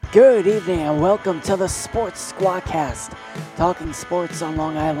Good evening and welcome to the Sqwadcast, talking sports on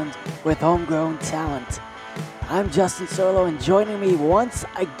Long Island with homegrown talent. I'm Justin Cirillo, and joining me once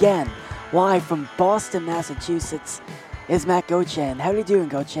again, live from Boston, Massachusetts, is Matt Gochan. How are you doing,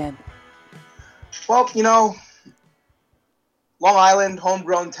 Gochan? Well, Long Island,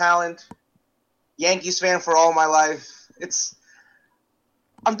 homegrown talent, Yankees fan for all my life.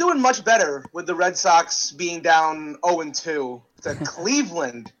 I'm doing much better with the Red Sox being down 0-2 to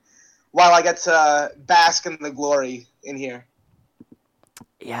Cleveland while I get to bask in the glory in here.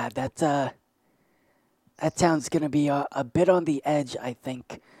 Yeah, that sounds going to be a bit on the edge, I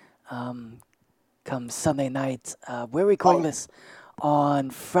think, come Sunday night. We're recording this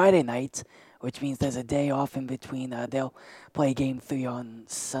on Friday night, which means there's a day off in between. They'll play Game 3 on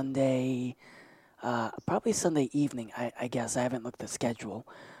Sunday, probably Sunday evening, I guess. I haven't looked at the schedule.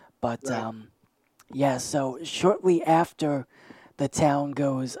 But, Right. yeah, so shortly after the town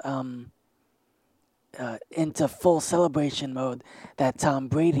goes into full celebration mode that Tom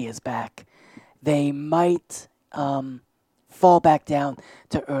Brady is back, they might fall back down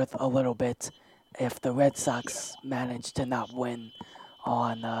to earth a little bit if the Red Sox manage to not win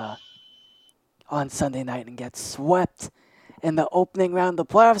on Sunday night and get swept in the opening round of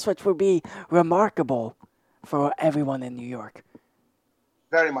the playoffs, which would be remarkable for everyone in New York.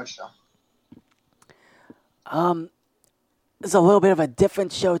 Very much so. It's a little bit of a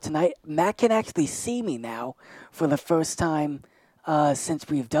different show tonight. Matt can actually see me now for the first time since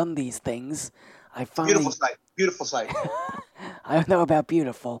we've done these things. Beautiful sight. Beautiful sight. I don't know about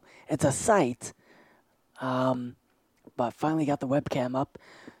beautiful. It's a sight. But finally got the webcam up.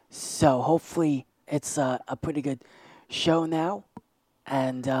 So hopefully it's a pretty good show now.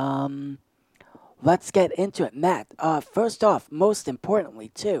 And let's get into it. Matt, first off, most importantly,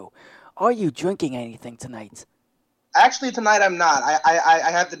 too, are you drinking anything tonight? Actually, tonight I'm not. I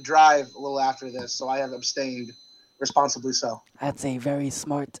have to drive a little after this, so I have abstained responsibly so. That's a very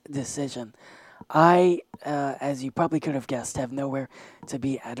smart decision. I, as you probably could have guessed, have nowhere to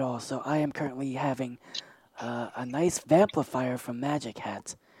be at all. So I am currently having a nice Vamplifier from Magic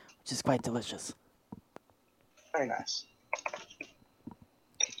Hat, which is quite delicious. Very nice.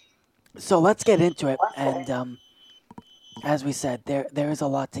 So let's get into it. And as we said, there is a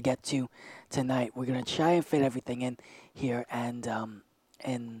lot to get to tonight. We're going to try and fit everything in here and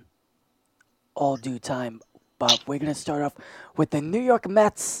in all due time. But we're going to start off with the New York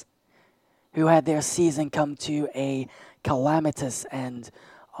Mets, who had their season come to a calamitous end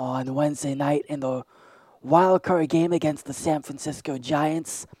on Wednesday night in the wild card game against the San Francisco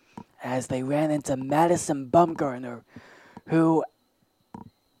Giants as they ran into Madison Bumgarner, who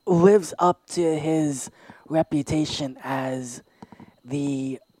lives up to his reputation as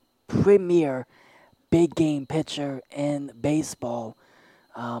the premier big game pitcher in baseball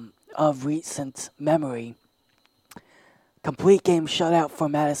of recent memory. Complete game shutout for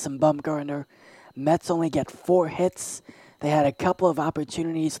Madison Bumgarner. Mets only get 4 hits. They had a couple of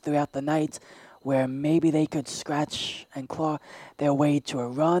opportunities throughout the night where maybe they could scratch and claw their way to a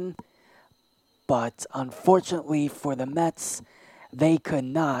run. But unfortunately for the Mets, they could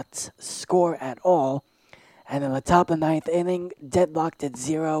not score at all. And in the top of the 9th inning, deadlocked at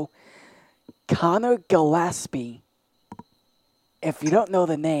 0, Connor Gillespie. If you don't know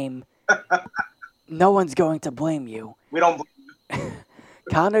the name, no one's going to blame you. We don't.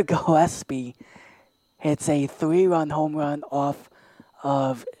 Connor Gillespie hits a 3-run home run off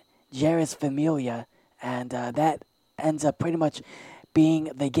of Jeurys Familia, and that ends up pretty much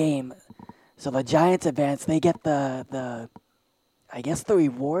being the game. So the Giants advance. They get the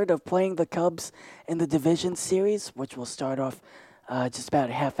reward of playing the Cubs in the division series, which will start off just about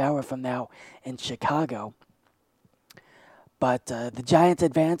a half hour from now in Chicago. But the Giants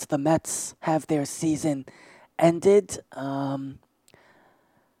advance. The Mets have their season ended. But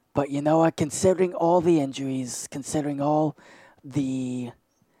you know what? Considering all the injuries, considering all the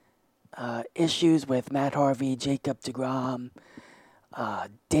issues with Matt Harvey, Jacob deGrom,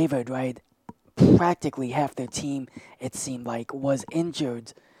 David Wright, practically half their team, it seemed like, was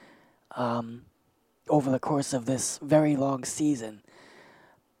injured over the course of this very long season.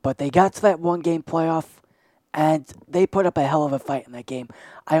 But they got to that one-game playoff, and they put up a hell of a fight in that game.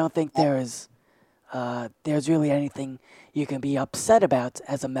 I don't think there's really anything you can be upset about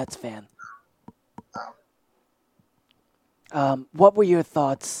as a Mets fan. What were your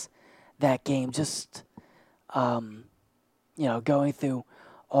thoughts that game? Just going through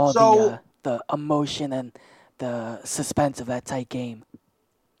all the emotion and the suspense of that tight game.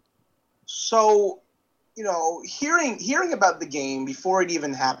 So, hearing about the game before it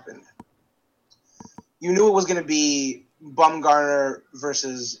even happened, you knew it was going to be Bumgarner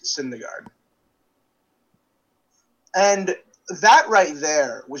versus Syndergaard. And that right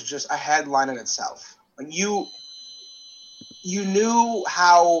there was just a headline in itself. Like you knew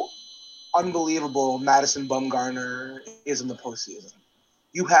how unbelievable Madison Bumgarner is in the postseason.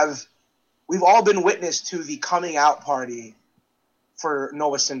 We've all been witness to the coming out party for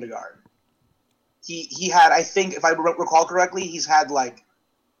Noah Syndergaard. He had, I think, if I recall correctly, he's had like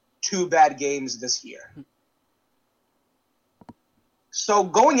 2 bad games this year. So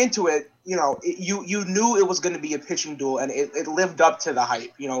going into it, you knew it was going to be a pitching duel, and it lived up to the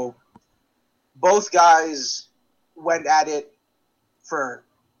hype. Both guys went at it for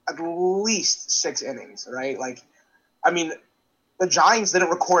at least 6 innings, right? Like, I mean, the Giants didn't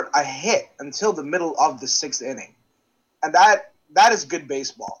record a hit until the middle of the 6th inning, and that is good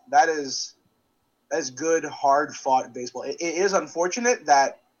baseball. That is good, hard fought baseball. It is unfortunate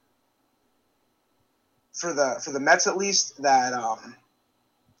that for the Mets at least that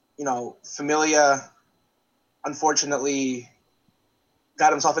Familia unfortunately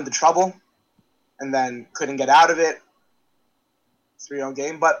got himself into trouble and then couldn't get out of it. 3-0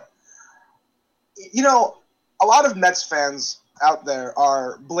 game, but a lot of Mets fans out there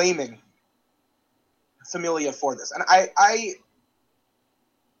are blaming Familia for this, and I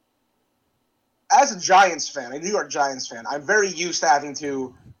as a Giants fan, a New York Giants fan, I'm very used to having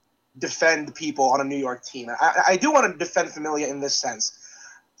to defend people on a New York team. I do want to defend Familia in this sense.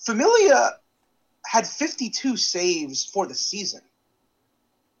 Familia had 52 saves for the season.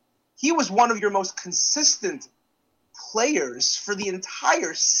 He was one of your most consistent players for the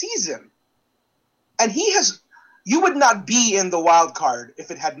entire season. And you would not be in the wild card if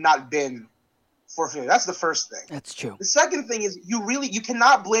it had not been for Familia. That's the first thing. That's true. The second thing is you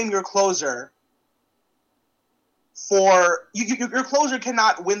cannot blame your closer for your closer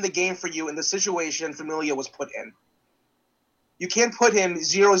cannot win the game for you in the situation Familia was put in. You can't put him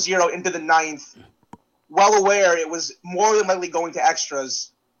 0-0 into the 9th, well aware it was more than likely going to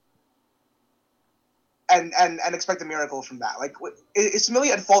extras, and expect a miracle from that. Like, is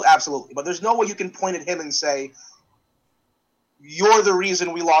Familia at fault? Absolutely, but there's no way you can point at him and say you're the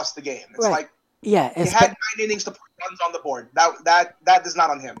reason we lost the game. It's right. He had 9 innings to put runs on the board. That is not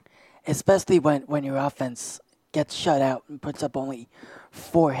on him. Especially when your offense gets shut out and puts up only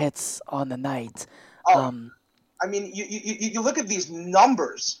 4 hits on the night. I mean, you look at these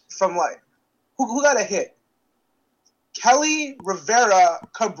numbers from like who got a hit? Kelly, Rivera,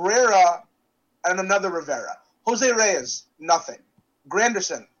 Cabrera, and another Rivera. Jose Reyes, nothing.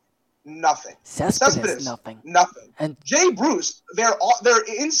 Granderson, nothing. Cespedes, nothing. And Jay Bruce, they're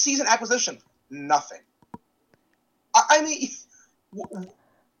in season acquisition, nothing. I mean,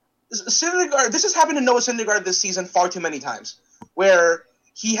 Syndergaard. This has happened to Noah Syndergaard this season far too many times, where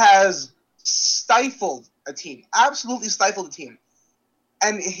he has stifled a team, absolutely stifled a team,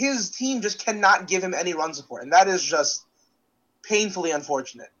 and his team just cannot give him any run support, and that is just painfully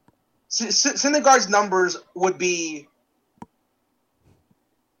unfortunate. Syndergaard's numbers would be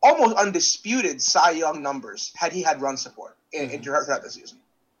almost undisputed Cy Young numbers had he had run support throughout the season.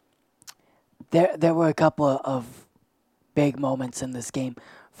 There were a couple of big moments in this game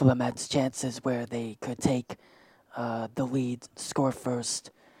for the Mets, chances where they could take the lead, score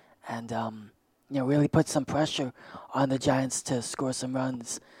first, and really put some pressure on the Giants to score some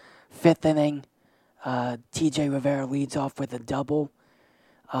runs. 5th inning, T.J. Rivera leads off with a double,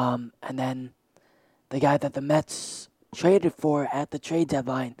 and then the guy that the Mets traded for at the trade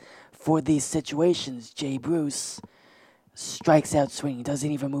deadline for these situations, Jay Bruce, strikes out swinging,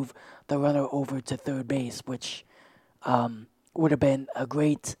 doesn't even move the runner over to third base, which would have been a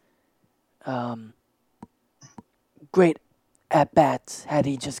great at bat had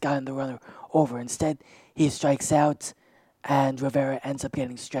he just gotten the runner over. Instead, he strikes out, and Rivera ends up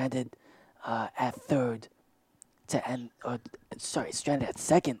getting stranded at third to end, stranded at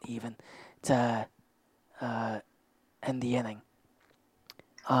second even to end the inning.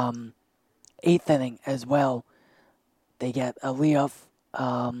 8th inning as well, they get a leadoff.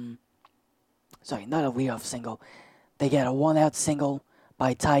 Not a leadoff single. They get a 1-out single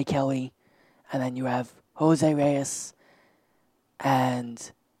by Ty Kelly, and then you have Jose Reyes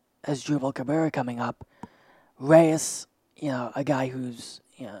and Asdrubal Cabrera coming up. Reyes, a guy who's,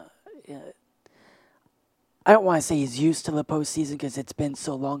 I don't want to say he's used to the postseason because it's been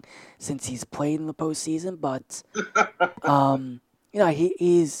so long since he's played in the postseason, but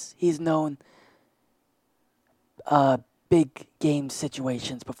he's known big game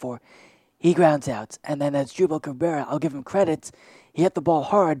situations before. He grounds out, and then Asdrubal Cabrera, I'll give him credit. He hit the ball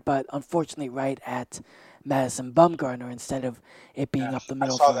hard, but unfortunately right at Madison Bumgarner instead of it being up the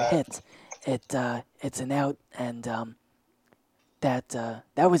middle for a hit. It's an out, and that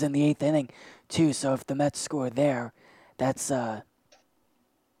was in the eighth inning too. So if the Mets score there, that's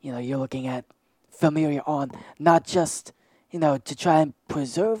you're looking at Familia on not just to try and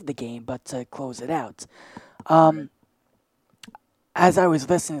preserve the game, but to close it out. Right. As I was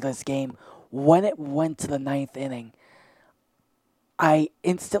listening to this game, when it went to the ninth inning, I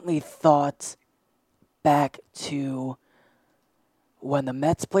instantly thought back to when the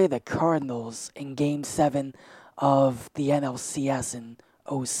Mets played the Cardinals in Game 7 of the NLCS in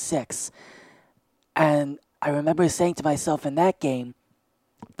 '06. And I remember saying to myself in that game,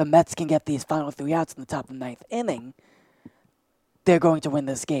 the Mets can get these final three outs in the top of the ninth inning, they're going to win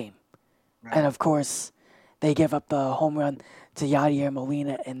this game. Right. And of course, they give up the home run to Yadier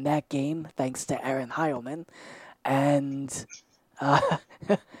Molina in that game, thanks to Aaron Heilman. And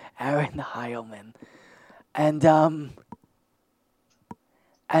Aaron Heilman. And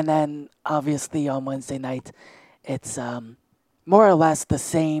then obviously on Wednesday night, it's more or less the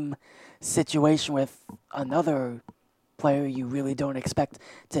same situation with another player you really don't expect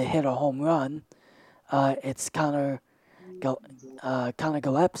to hit a home run. It's Connor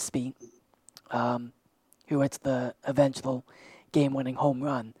Gillespie, who hits the eventual game-winning home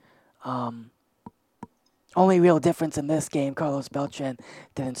run. Only real difference in this game, Carlos Beltran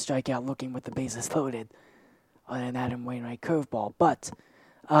didn't strike out looking with the bases loaded on an Adam Wainwright curveball. But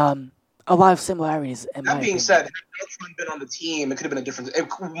a lot of similarities in my That being opinion. said, had Beltran been on the team, it could have been a different. It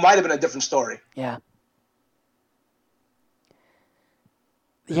might have been a different story. Yeah.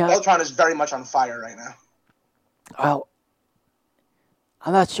 Beltran is very much on fire right now. Well,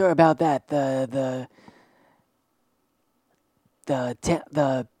 I'm not sure about that. The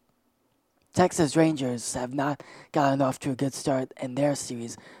Texas Rangers have not gotten off to a good start in their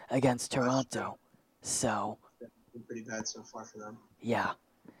series against Toronto. So, It's been pretty bad so far for them. yeah.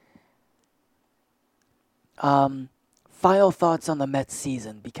 Final thoughts on the Mets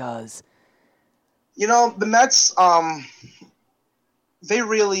season, because the Mets,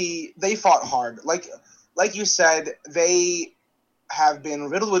 they fought hard. Like you said, they have been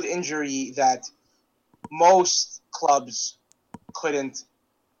riddled with injury that most clubs couldn't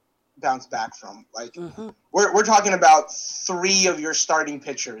bounce back from. We're talking about three starting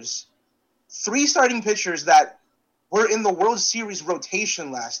pitchers that were in the World Series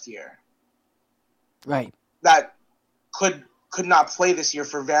rotation last year. Right. That could not play this year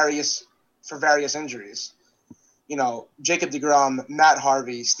for various injuries. Jacob deGrom, Matt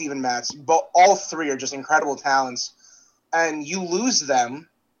Harvey, Steven Matz, all three are just incredible talents, and you lose them,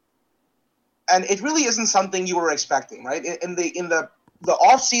 and it really isn't something you were expecting, right? In the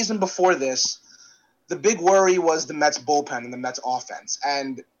off season before this, the big worry was the Mets bullpen and the Mets offense,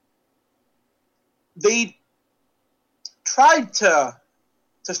 and they tried to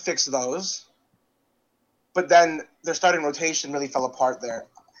fix those, but then their starting rotation really fell apart there.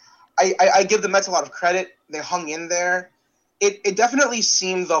 I give the Mets a lot of credit. They hung in there. It definitely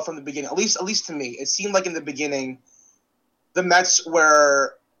seemed, though, from the beginning, at least to me, it seemed like in the beginning, the Mets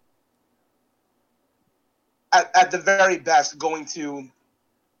were at the very best going to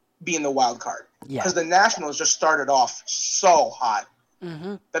be in the wild card. Yeah. Because the Nationals just started off so hot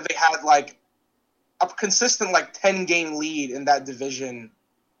that they had a consistent 10-game lead in that division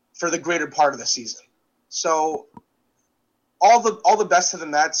for the greater part of the season. So all the best to the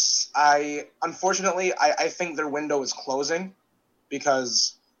Mets. Unfortunately, I think their window is closing,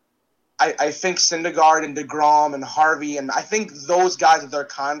 because I think Syndergaard and deGrom and Harvey, and I think those guys with their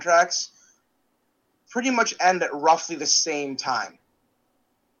contracts pretty much end at roughly the same time.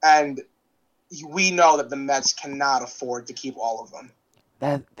 And we know that the Mets cannot afford to keep all of them.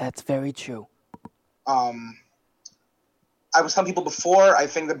 That's very true. I was telling people before, I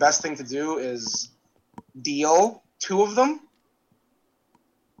think the best thing to do is deal two of them.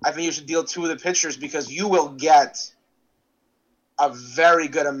 I think you should deal two of the pitchers, because you will get a very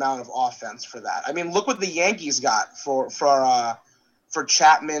good amount of offense for that. I mean, look what the Yankees got for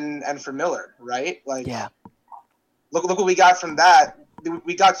Chapman and for Miller, right? Yeah. Look what we got from that.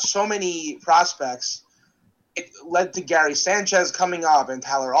 We got so many prospects. It led to Gary Sanchez coming up, and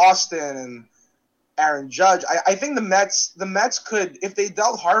Tyler Austin, and Aaron Judge. I think the Mets could, if they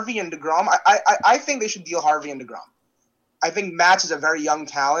dealt Harvey and deGrom, I think they should deal Harvey and deGrom. I think Matz is a very young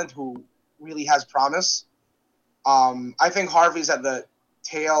talent who really has promise. I think Harvey's at the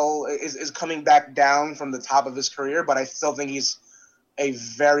tail, is coming back down from the top of his career, but I still think he's a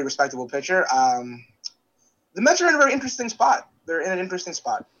very respectable pitcher. The Mets are in a very interesting spot. They're in an interesting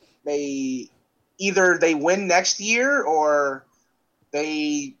spot. Either they win next year, or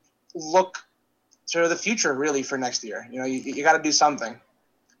they look to the future really for next year. You got to do something.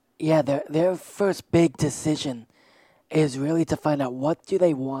 Yeah, their first big decision is really to find out what do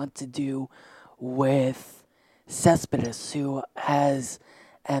they want to do with Cespedes, who has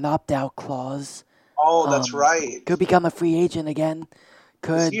an opt-out clause, Oh, that's right. could become a free agent again, This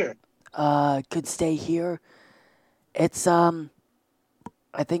could year. could stay here. It's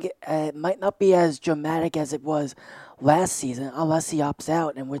I think it might not be as dramatic as it was last season, unless he opts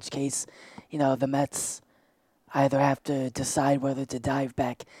out, in which case, the Mets either have to decide whether to dive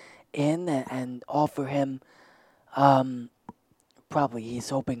back in and offer him. Probably he's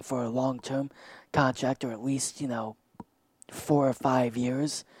hoping for a long-term contract, or at least 4 or 5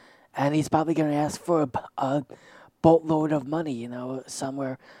 years, and he's probably going to ask for a boatload of money.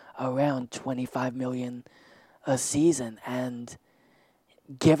 Somewhere around 25 million a season, and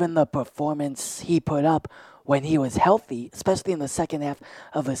given the performance he put up when he was healthy, especially in the second half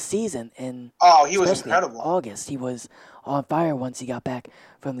of the season, Oh, he was especially in incredible. August, he was on fire once he got back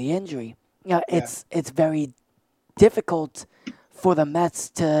from the injury. Yeah. It's very difficult for the Mets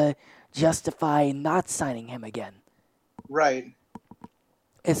to justify not signing him again, Right.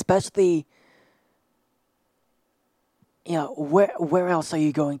 especially where else are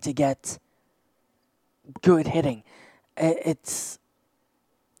you going to get good hitting? It's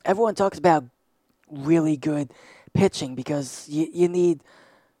everyone talks about really good pitching because you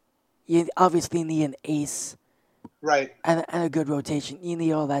obviously need an ace Right. and a good rotation. You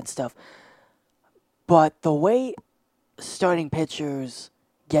need all that stuff. But the way starting pitchers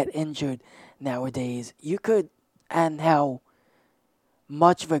get injured nowadays, and how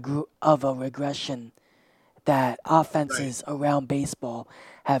much of a regression that Right. offenses around baseball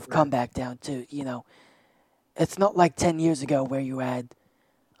have Right. come back down to. It's not like 10 years ago where you had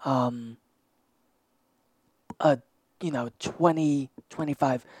um, a 20,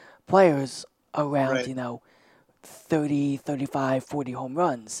 25 players around, Right. 30, 35, 40 home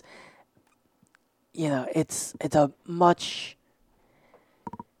runs. It's much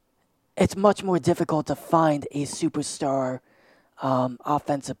more difficult to find a superstar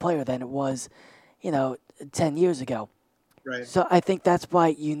offensive player than it was, you know, 10 years ago. Right. So I think that's why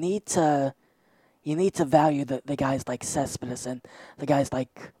you need to value the guys like Cespedes and the guys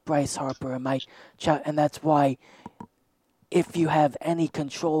like Bryce Harper and Mike Trout, and that's why if you have any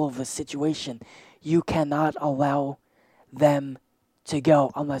control of the situation, you cannot allow them to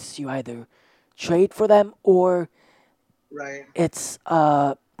go unless you either trade for them Right. it's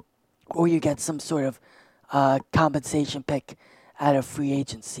or you get some sort of compensation pick out of free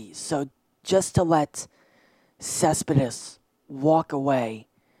agency. So just to let Cespedes walk away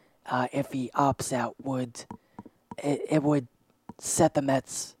if he opts out it would set the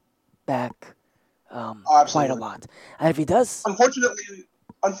Mets back Oh, quite a absolutely. lot. And if he does, Unfortunately,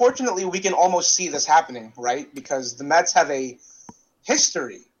 unfortunately, we can almost see this happening, right? Because the Mets have a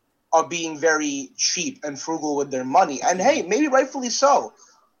history of being very cheap and frugal with their money, and hey, maybe rightfully so.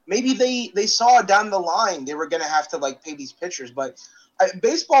 Maybe they saw down the line they were gonna have to like pay these pitchers, but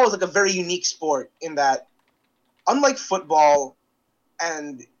baseball is like a very unique sport in that, unlike football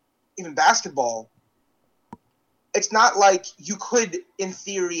and even basketball, it's not like you could, in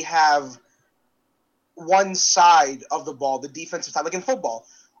theory, have one side of the ball, the defensive side, like in football,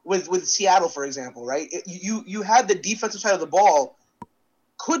 with Seattle, for example, right? You had the defensive side of the ball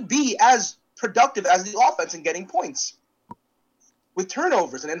could be as productive as the offense in getting points with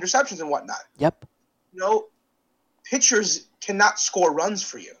turnovers and interceptions and whatnot. yep. You know, pitchers cannot score runs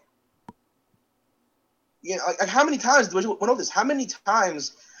for you. Like how many times do we know this? How many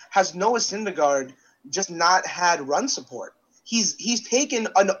times has Noah Syndergaard just not had run support? He's taken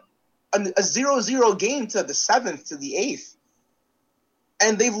a 0-0 game to the seventh to the eighth,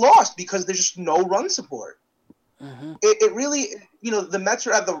 and they've lost because there's just no run support. Mm-hmm. It really, the Mets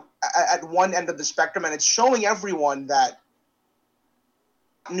are at one end of the spectrum, and it's showing everyone that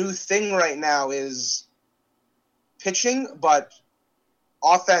new thing right now is pitching, but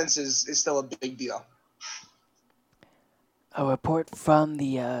offense is still a big deal. A report from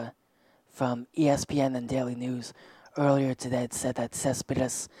ESPN and Daily News earlier today said that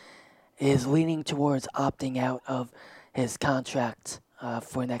Cespedes is leaning towards opting out of his contract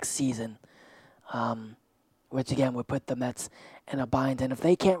for next season, which again would put the Mets in a bind. And if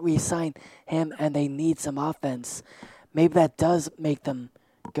they can't re-sign him and they need some offense, maybe that does make them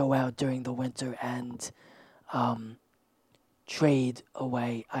go out during the winter and trade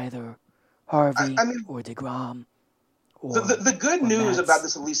away either Harvey I mean, or DeGrom the, the good or news about Matz.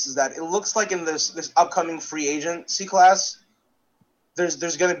 this at least is that it looks like in this upcoming free agency class,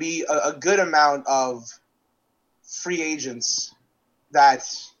 there's going to be a good amount of free agents that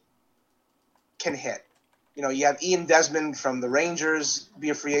can hit. You have Ian Desmond from the Rangers be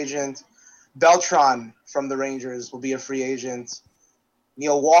a free agent. Beltran from the Rangers will be a free agent.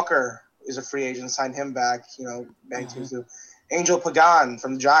 Neil Walker is a free agent. Signed him back. Back Hmm. to Angel Pagan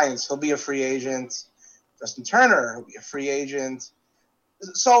from the Giants. He'll be a free agent. Justin Turner will be a free agent.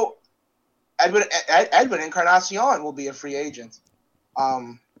 So Edwin Encarnacion will be a free agent.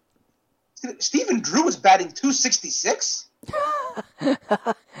 Stephen Drew is batting 266.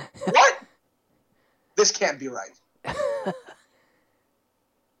 What? This can't be right.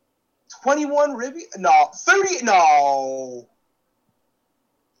 21 Ribby? No. 30? No.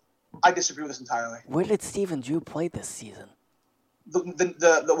 I disagree with this entirely. Where did Stephen Drew play this season?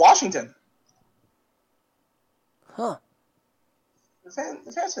 The Washington. Huh.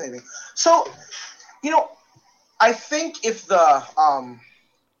 Fascinating. So, I think if the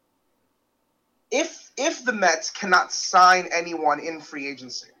if the Mets cannot sign anyone in free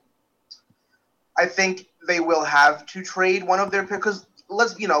agency, I think they will have to trade one of their because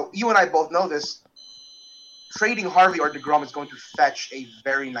you and I both know this. Trading Harvey or DeGrom is going to fetch a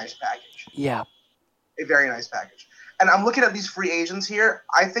very nice package. Yeah. A very nice package. And I'm looking at these free agents here.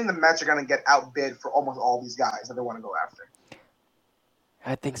 I think the Mets are going to get outbid for almost all these guys that they want to go after.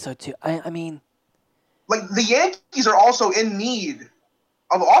 I think so too. I mean, like the Yankees are also in need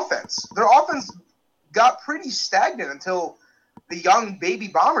of offense. Their offense got pretty stagnant until the young baby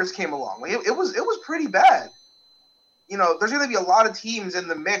bombers came along. Like it was pretty bad. There's going to be a lot of teams in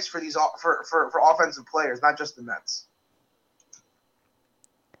the mix for these for offensive players, not just the Mets.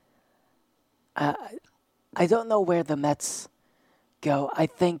 I don't know where the Mets go. I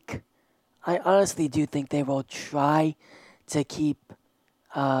honestly do think they will try to keep.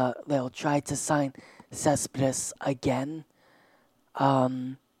 They'll try to sign Cespedes again.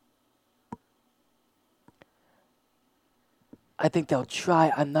 I think they'll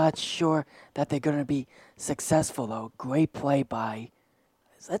try. I'm not sure that they're going to be successful, though. Great play by.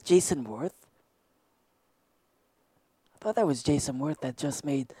 Is that Jason Worth? I thought that was Jason Worth that just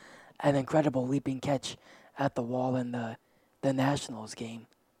made an incredible leaping catch at the wall in the Nationals game.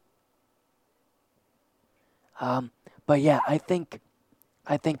 But yeah, I think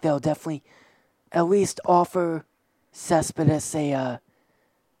they'll definitely at least offer Cespedes a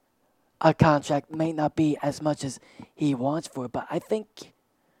contract. May not be as much as he wants for it, but I think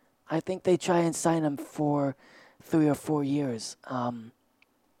they try and sign him for 3 or 4 years. Do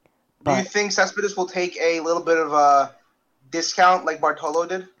you think Cespedes will take a little bit of a discount like Bartolo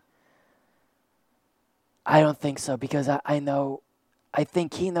did? I don't think so because I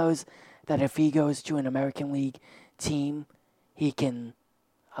think he knows that if he goes to an American League team, he can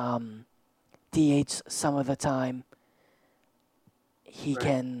DH some of the time. He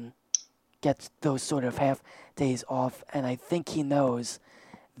can get those sort of half days off, and I think he knows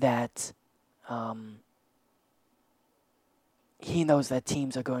that teams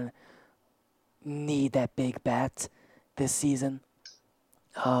are going to need that big bat this season.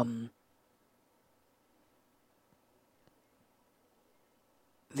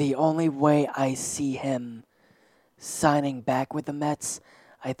 The only way I see him signing back with the Mets,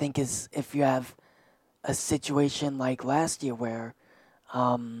 I think, is if you have a situation like last year where,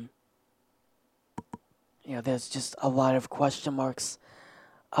 there's just a lot of question marks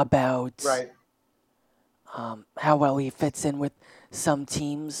about how well he fits in with some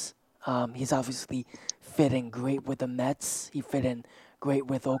teams. He's obviously fitting great with the Mets. He fit in great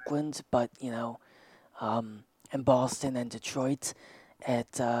with Oakland, but in Boston and Detroit,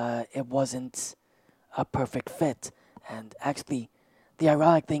 it wasn't a perfect fit. And actually, the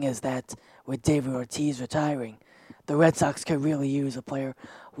ironic thing is that with David Ortiz retiring, the Red Sox could really use a player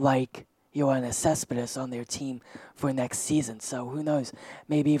like Yoenis Cespedes on their team for next season. So who knows?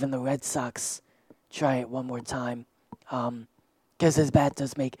 Maybe even the Red Sox try it one more time. Because his bat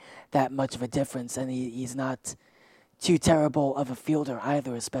does make that much of a difference, and he's not too terrible of a fielder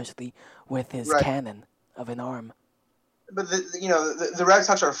either, especially with his cannon of an arm. But the Red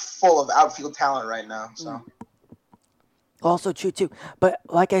Sox are full of outfield talent right now. So also true too. But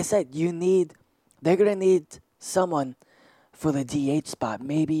like I said, they're gonna need someone for the DH spot.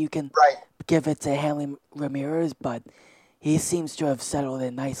 Maybe you can give it to Hanley Ramirez, but he seems to have settled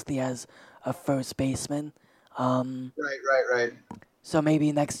in nicely as a first baseman. Right. So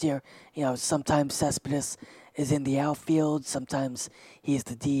maybe next year, sometimes Cespedes is in the outfield, sometimes he's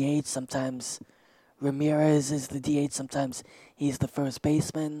the DH, sometimes Ramirez is the DH, sometimes he's the first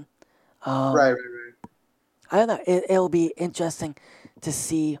baseman. Right. I don't know. It'll be interesting to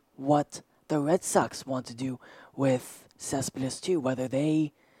see what the Red Sox want to do with Cespedes too, whether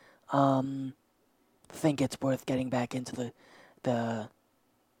they think it's worth getting back into the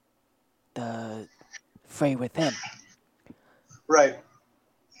fray with him. Right.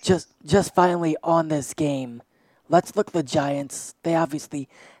 just finally on this game, let's look at the Giants. They obviously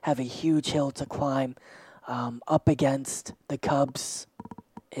have a huge hill to climb up against the Cubs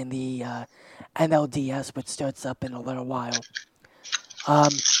in the NLDS, which starts up in a little while.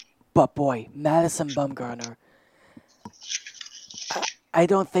 But boy, Madison Bumgarner, I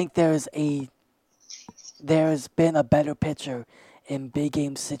don't think there's been a better pitcher in big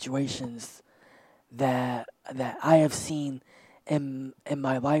game situations that I have seen in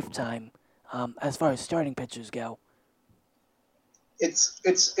my lifetime, as far as starting pitchers go.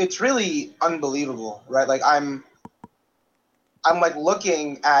 It's really unbelievable, right? Like I'm like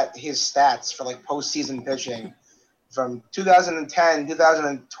looking at his stats for like postseason pitching from 2010,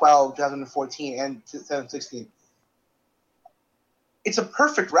 2012, 2014, and 2016. It's a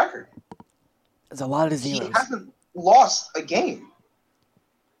perfect record. There's a lot of He zeros. hasn't lost a game.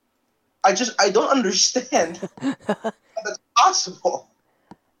 I don't understand how that's possible.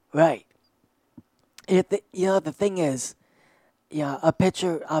 Right. The thing is, yeah, a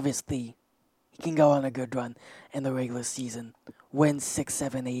pitcher obviously he can go on a good run in the regular season, win 6,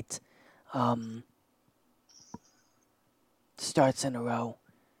 7, 8 starts in a row,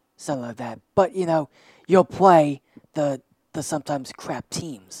 something like that. But you'll play the sometimes crap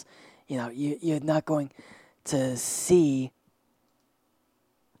teams. You're not going to see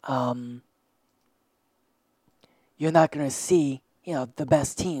you're not going to see the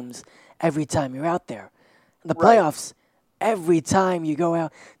best teams every time you're out there. In the Right. playoffs, every time you go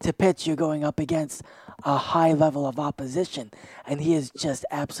out to pitch, you're going up against a high level of opposition, and he is just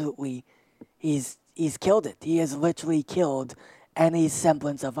absolutely he's killed it. He has literally killed any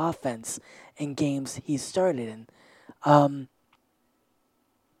semblance of offense in games he's started in.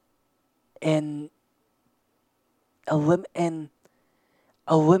 In in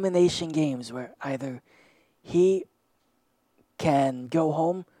elimination games where either he can go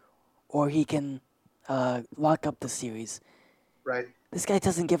home or he can lock up the series. Right. This guy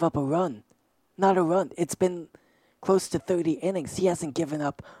doesn't give up a run. Not a run. It's been close to 30 innings. He hasn't given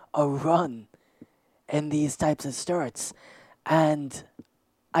up a run in these types of starts. And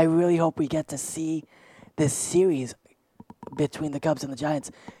I really hope we get to see this series between the Cubs and the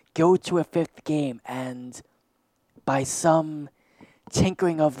Giants go to a fifth game, and by some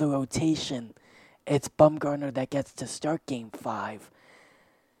tinkering of the rotation, it's Bumgarner that gets to start Game 5.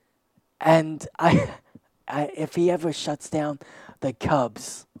 And if he ever shuts down the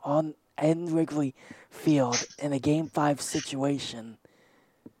Cubs in Wrigley Field in a Game 5 situation,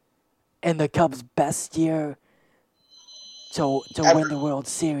 in the Cubs' best year to win the World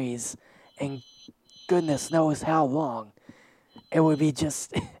Series, and goodness knows how long, it would be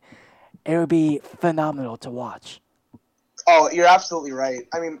just it would be phenomenal to watch. Oh, you're absolutely right.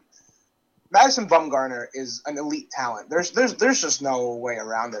 I mean, Madison Bumgarner is an elite talent. There's just no way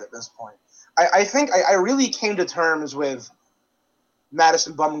around it at this point. I think I really came to terms with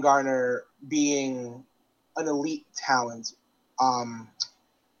Madison Bumgarner being an elite talent.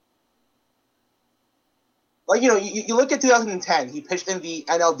 Like you look at 2010, he pitched in the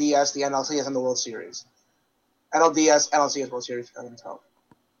NLDS, the NLCS, and the World Series. NLDS, NLCS, World Series 2012,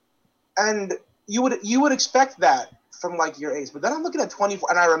 and you would expect that from like your ace. But then I'm looking at 24,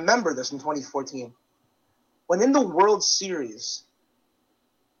 and I remember this in 2014 when in the World Series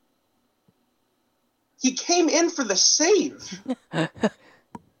he came in for the save.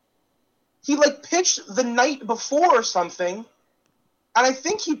 He like pitched the night before or something, and I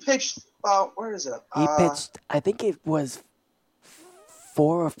think he pitched. Where is it? He pitched, I think it was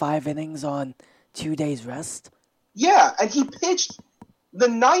 4 or 5 innings on 2 days rest. Yeah, and he pitched the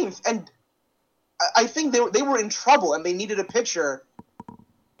ninth, and I think they were in trouble and they needed a pitcher.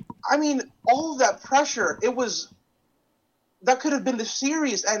 I mean, all of that pressure, that could have been the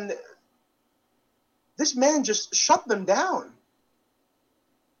series, and this man just shut them down.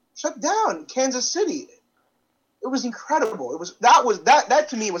 Shut down Kansas City. It was incredible. That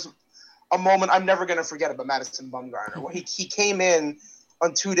to me was a moment I'm never gonna forget about Madison Bumgarner. When he came in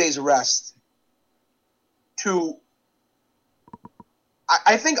on 2 days rest to.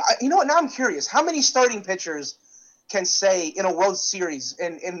 I think you know what. Now I'm curious. How many starting pitchers can say in a World Series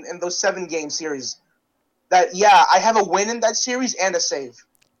in those 7-game series that I have a win in that series and a save?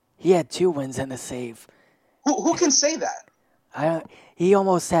 He had 2 wins and a save. Who can say that? He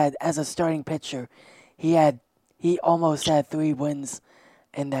almost had, as a starting pitcher, he almost had 3 wins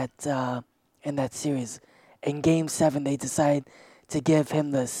in that series. In Game 7, they decided to give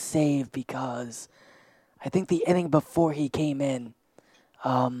him the save because I think the inning before he came in.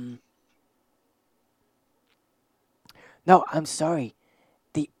 No, I'm sorry.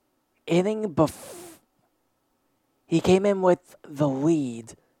 The inning before he came in with the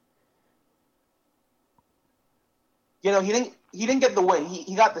lead. You know, he didn't get the win.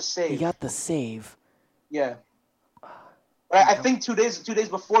 He got the He save. got the save. Yeah. But I think 2 days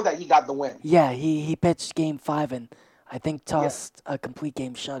before that he got the win. Yeah, he pitched Game 5 and I think Yeah. tossed a complete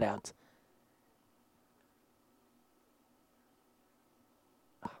game shutout.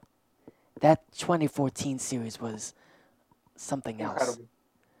 That 2014 series was something else.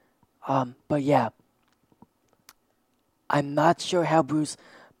 Incredible. But yeah, I'm not sure how Bruce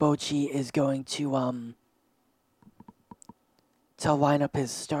Bochy is going to line up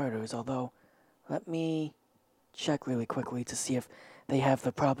his starters. Although, let me check really quickly to see if they have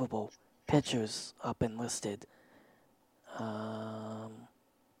the probable pitchers up and listed.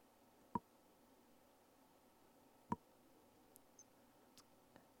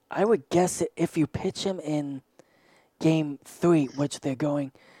 I would guess if you pitch him in Game 3, which they're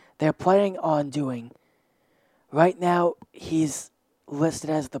planning on doing. Right now, he's listed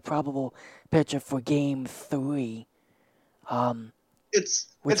as the probable pitcher for Game 3. It's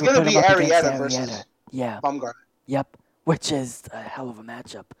Which going would to put him be up against Arrieta Arrieta. versus Yeah. Bumgarner. Yep. Which is a hell of a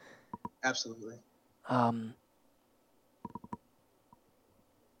matchup. Absolutely.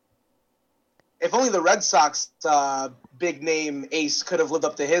 If only the Red Sox big name ace could have lived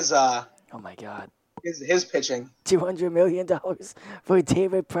up to his oh my God. his pitching. $200 million for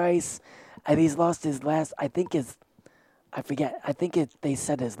David Price, and he's lost his last. I think they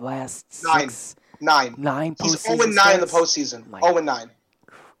said his last Nine. nine He's postseason 0-9 in the starts. postseason. My- 0-9.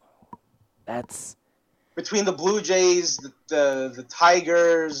 That's Between the Blue Jays, the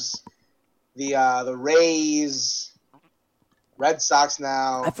Tigers, the Rays, Red Sox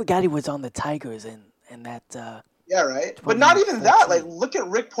now. I forgot he was on the Tigers in that. Yeah, right. But not even that. 2013. Like, look at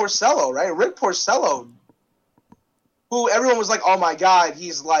Rick Porcello, right? Rick Porcello, who everyone was like, "Oh my God,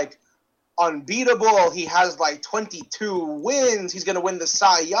 he's like unbeatable. He has like 22 wins. He's gonna win the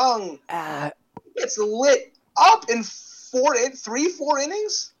Cy Young." It's lit up in 4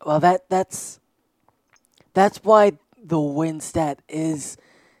 innings. Well, that's why the win stat is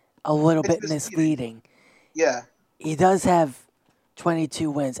a little bit misleading. Yeah. He does have 22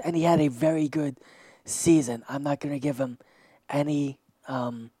 wins, and he had a very good season. I'm not going to give him any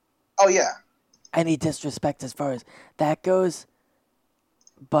Oh yeah. any disrespect as far as that goes,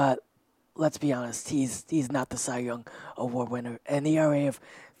 but let's be honest, he's not the Cy Young Award winner. An ERA of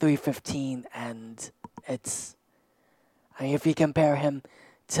 3.15, and it's. I mean, if you compare him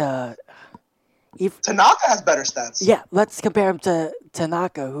to. Tanaka has better stats. Yeah, let's compare him to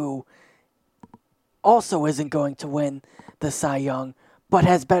Tanaka, who also isn't going to win the Cy Young, but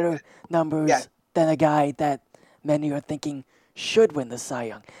has better numbers than a guy that many are thinking should win the Cy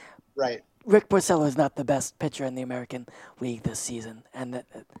Young. Right. Rick Porcello is not the best pitcher in the American League this season, and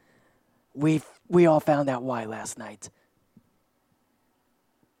we all found out why last night.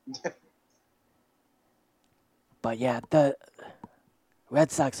 But yeah, the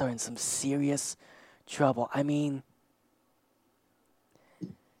Red Sox are in some serious trouble. I mean,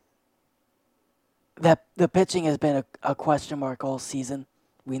 the pitching has been a question mark all season.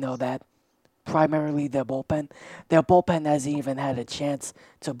 We know that. Primarily their bullpen. Their bullpen hasn't even had a chance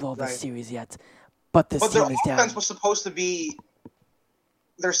to blow the series yet. But this team is down. Their offense was supposed to be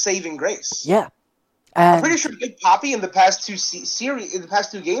their saving grace. Yeah. And I'm pretty sure Big Papi in the past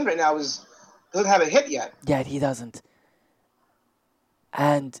two games right now doesn't have a hit yet. Yeah, he doesn't.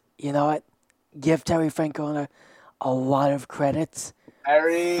 And you know what? Give Terry Francona a lot of credit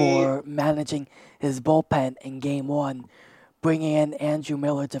for managing his bullpen in Game 1, bringing in Andrew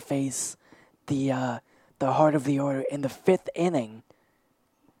Miller to face the heart of the order in the 5th inning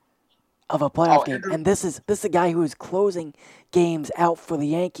of a playoff game. And this is a guy who was closing games out for the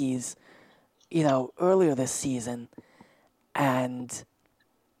Yankees, earlier this season. And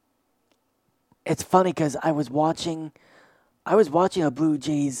it's funny because I was watching a Blue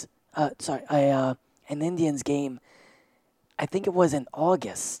Jays, an Indians game. I think it was in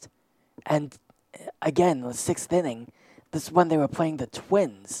August, and again, the 6th inning. This is when they were playing the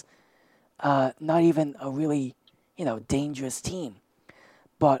Twins. Not even a really, dangerous team,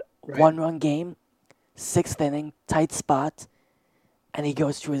 but 1-run game, 6th inning, tight spot, and he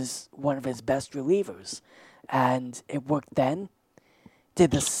goes to one of his best relievers, and it worked then.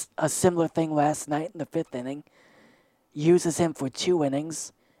 Did a similar thing last night in the 5th inning. Uses him for 2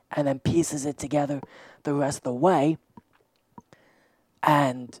 innings, and then pieces it together the rest of the way.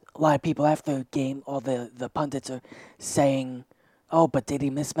 And a lot of people after the game, all the pundits are saying, oh, but did he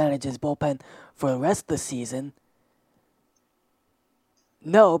mismanage his bullpen for the rest of the season?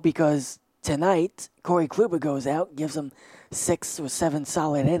 No, because tonight, Corey Kluber goes out, gives him 6 or 7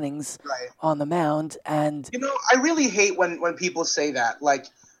 solid innings on the mound. And I really hate when people say that. Like,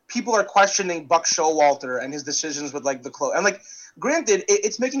 people are questioning Buck Showalter and his decisions with like the close. And like, granted,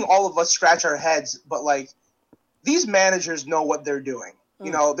 it's making all of us scratch our heads, but like, these managers know what they're doing.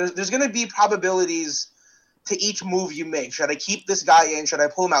 You know, there's going to be probabilities to each move you make. Should I keep this guy in? Should I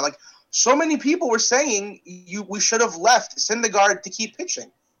pull him out? Like, so many people were saying we should have left Syndergaard to keep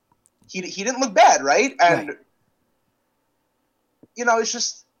pitching. He didn't look bad, right? And Right. you know, it's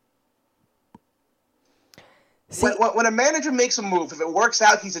just See, when a manager makes a move, if it works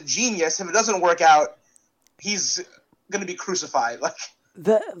out, he's a genius. If it doesn't work out, he's gonna be crucified. Like,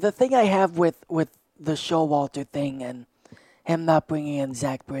 the thing I have with the Showalter thing and him not bringing in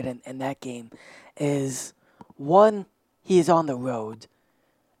Zach Britton in that game is, one, he's on the road,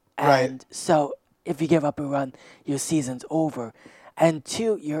 right, and so if you give up a run, your season's over. And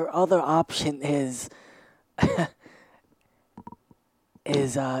two, your other option is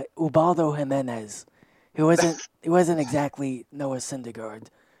Ubaldo Jimenez, who isn't exactly Noah Syndergaard.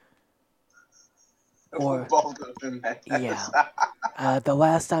 Or both of them. yeah, the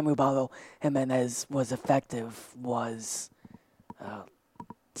last time Ubaldo Jimenez was effective was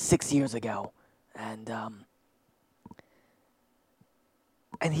 6 years ago, and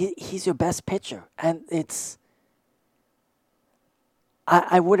he's your best pitcher, and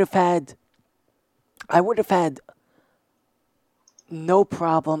I would have had no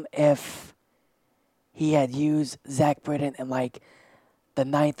problem if he had used Zach Britton in like the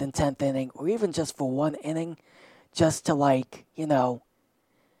ninth and 10th inning, or even just for one inning, just to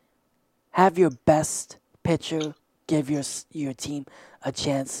have your best pitcher give your team a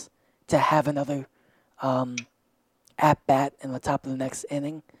chance to have another at bat in the top of the next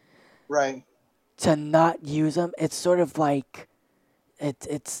inning. Right. To not use them, it's sort of like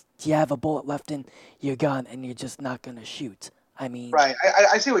it's you have a bullet left in your gun and you're just not gonna shoot. I mean, Right.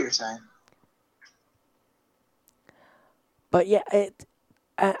 I see what you're saying. but yeah,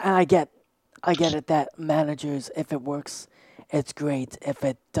 and I get it that managers, if it works, it's great. If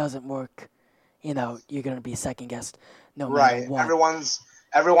it doesn't work, you're gonna be second guessed no matter Right. what.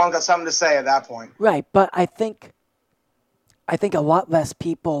 Everyone's got something to say at that point. Right, but I think a lot less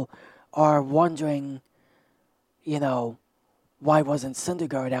people are wondering, why wasn't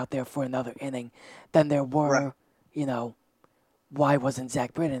Syndergaard out there for another inning than there were, Right. why wasn't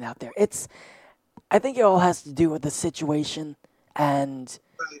Zach Britton out there? I think it all has to do with the situation and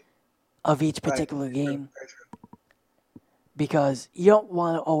Right. of each Right. particular Very true. game, Very true. because you don't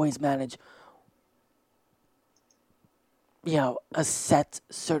want to always manage, a set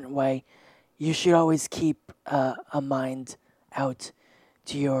certain way. You should always keep a mind out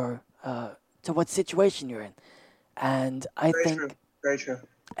to your to what situation you're in. And I Very true. think Very true.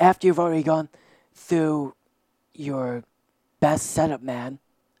 after you've already gone through your best setup man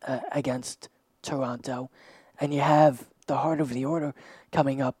against Toronto, and you have the heart of the order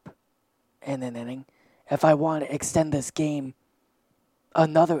coming up in an inning, if I want to extend this game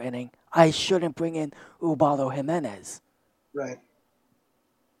another inning, I shouldn't bring in Ubaldo Jimenez. Right.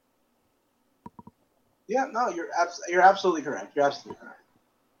 Yeah. No, you're absolutely correct. You're absolutely correct.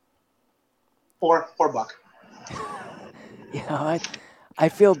 For Buck. I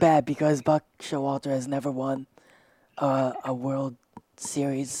feel bad because Buck Showalter has never won a World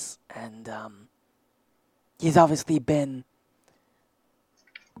Series, and he's obviously been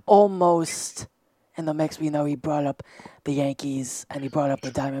almost in the mix. We know he brought up the Yankees and he brought up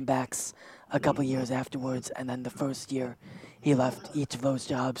the Diamondbacks a couple years afterwards, and then the first year he left each of those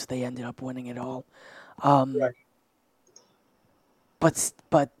jobs, they ended up winning it all. Right.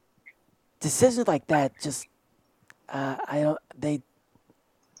 But decisions like that just I don't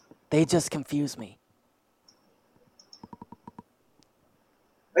they just confuse me.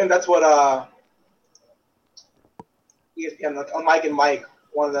 I think that's what ESPN, on Mike and Mike,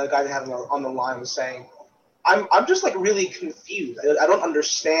 one of the guys they had on the line was saying. I'm just like really confused. I don't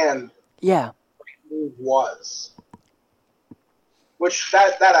understand Yeah. what the move was. Which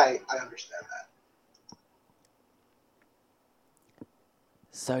that I understand that.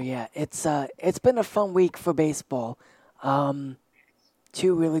 So yeah, it's been a fun week for baseball.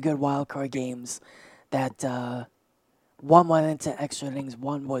 Two really good wild card games that one went into extra innings.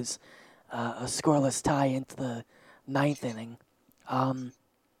 One was a scoreless tie into the ninth inning.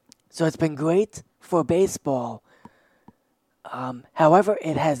 So it's been great for baseball. However,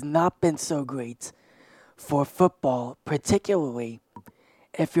 it has not been so great for football, particularly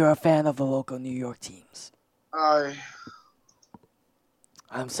if you're a fan of the local New York teams.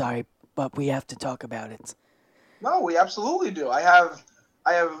 I'm sorry, but we have to talk about it. No, we absolutely do. I have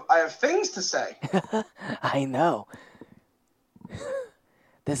things to say. I know.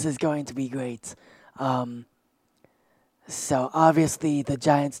 This is going to be great. So obviously the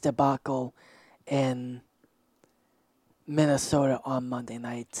Giants debacle in Minnesota on Monday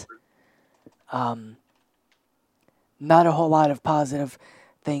night. Um, Not a whole lot of positive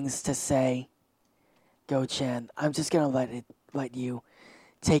things to say, Gochan. I'm just gonna let you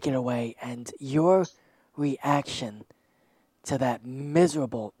take it away and your reaction to that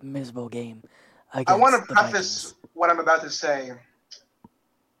miserable game I want to against the preface Vikings. what I'm about to say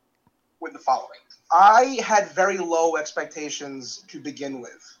with the following. I had very low expectations to begin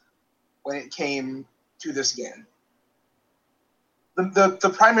with when it came to this game.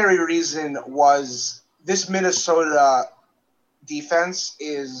 The primary reason was this Minnesota defense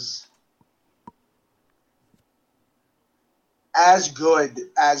is as good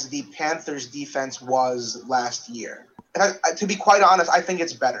as the Panthers defense was last year. And to be quite honest, I think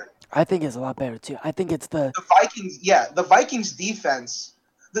it's better. I think it's a lot better too. I think it's the The Vikings, yeah, the Vikings defense,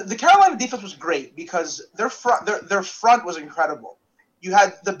 the Carolina defense was great because their front was incredible. You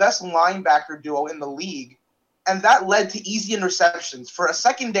had the best linebacker duo in the league, and that led to easy interceptions for a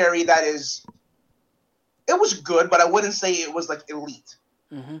secondary that is it was good, but I wouldn't say it was like elite.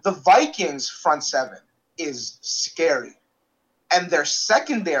 mm-hmm. The Vikings front seven is scary, and their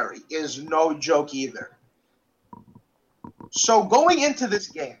secondary is no joke either. So going into this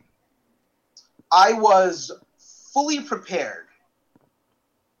game, I was fully prepared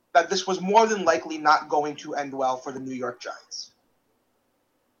that this was more than likely not going to end well for the New York Giants.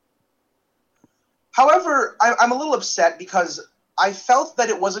 However, I'm a little upset because I felt that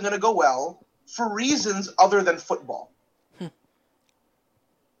it wasn't going to go well for reasons other than football. The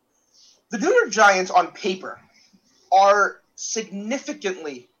New York Giants on paper are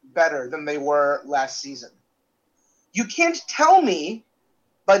significantly better than they were last season. You can't tell me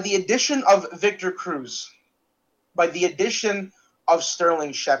by the addition of Victor Cruz, by the addition of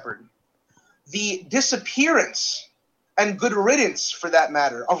Sterling Shepard, the disappearance and good riddance, for that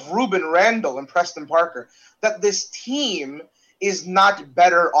matter, of Ruben Randall and Preston Parker, that this team is not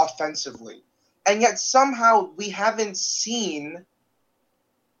better offensively. And yet somehow we haven't seen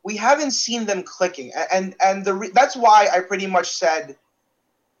them clicking. And that's why I pretty much said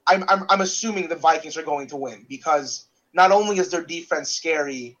I'm assuming the Vikings are going to win, because not only is their defense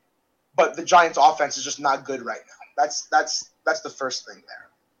scary, but the Giants' offense is just not good right now. That's the first thing there.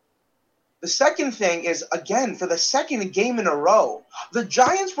 The second thing is, again, for the second game in a row, the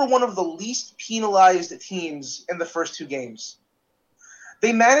Giants were one of the least penalized teams in the first two games.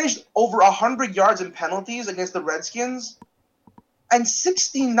 They managed over 100 yards in penalties against the Redskins and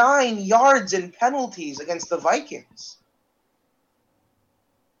 69 yards in penalties against the Vikings.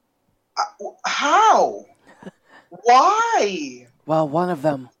 How? Why? Well, one of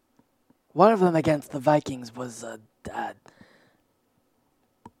them against the Vikings was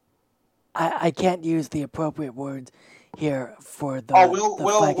I can't use the appropriate word here for the the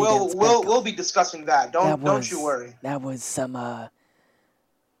flag against Beckham. We'll be discussing that. Don't you worry. That was some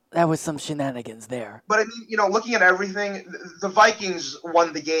shenanigans there. But I mean, looking at everything, the Vikings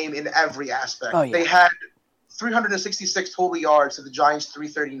won the game in every aspect. Oh, yeah. They had 366 total yards to the Giants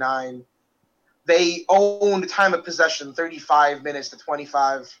 339. They owned time of possession 35 minutes to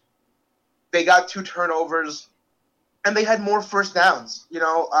 25. They got 2 turnovers, and they had more first downs.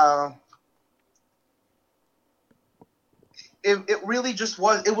 It really just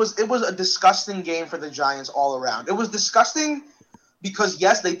was. It was a disgusting game for the Giants all around. It was disgusting because,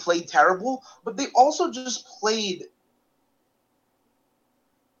 yes, they played terrible, but they also just played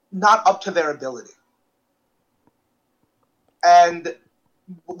not up to their ability. And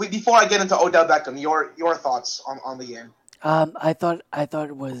before I get into Odell Beckham, your thoughts on the game? I thought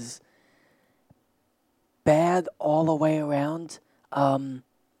it was bad all the way around, but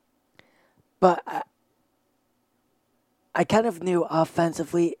I kind of knew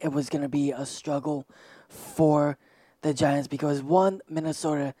offensively it was going to be a struggle for the Giants because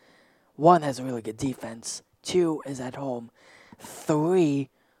Minnesota has a really good defense. 2 is at home. 3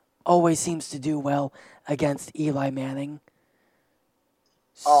 always seems to do well against Eli Manning.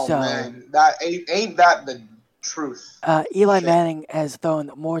 Oh, man, that ain't that the truth? Eli Manning has thrown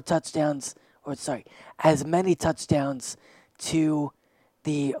as many touchdowns to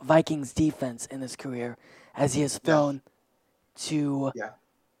the Vikings defense in his career as he has thrown to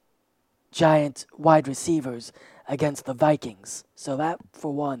Giant wide receivers against the Vikings. So that,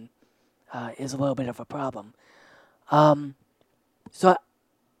 for one, is a little bit of a problem. So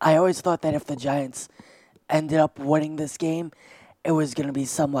I always thought that if the Giants ended up winning this game, it was going to be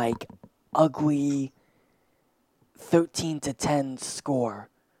some ugly 13-10 score.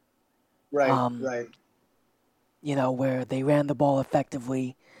 Right. Where they ran the ball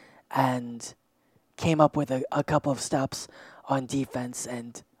effectively and came up with a couple of stops on defense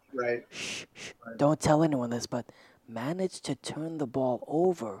and Right. don't tell anyone this, but managed to turn the ball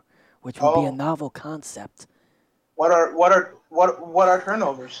over, which would be a Oh, novel concept. what are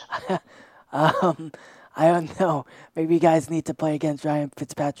turnovers? um, I don't know. Maybe you guys need to play against Ryan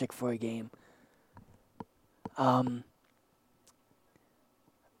Fitzpatrick for a game. Um,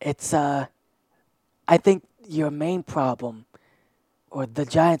 it's I think your main problem, or the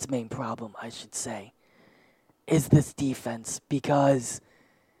Giants' main problem, I should say, is this defense because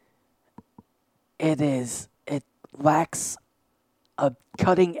it lacks a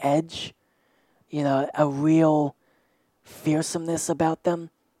cutting edge, a real fearsomeness about them,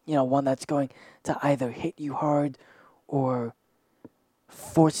 one that's going to either hit you hard or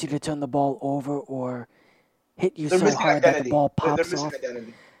force you to turn the ball over or hit you They're so missing hard that the identity. ball They're pops missing off.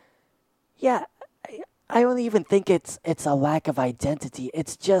 identity. Yeah, I don't even think it's a lack of identity.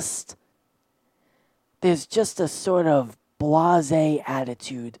 It's just there's just a sort of blasé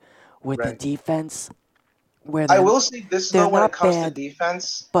attitude with the Right. defense where I will say this they're though, when it not comes to bad,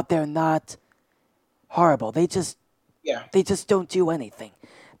 defense. but they're not horrible. Yeah. They just don't do anything.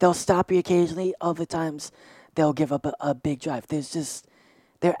 They'll stop you occasionally. Other times, they'll give up a big drive.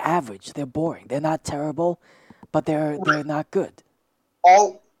 They're average. They're boring. They're not terrible, but they're Right. not good.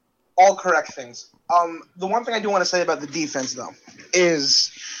 All all correct things. The one thing I do want to say about the defense though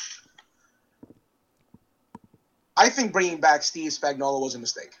is I think bringing back Steve Spagnuolo was a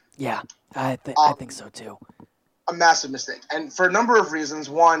mistake. Yeah, I think Um, so too. a massive mistake, and for a number of reasons.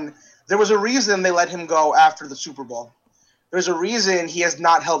 One, there was a reason they let him go after the Super Bowl. There's a reason he has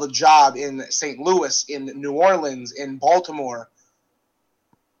not held a job in St. Louis, in New Orleans, in Baltimore.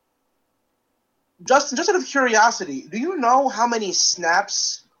 Justin, just out of curiosity, do you know how many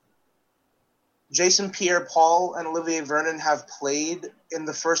snaps Jason Pierre-Paul and Olivier Vernon have played in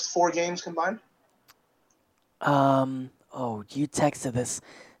the first 4 games combined? Oh, you texted this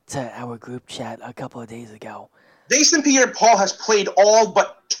to our group chat a couple of days ago. Jason Pierre-Paul has played all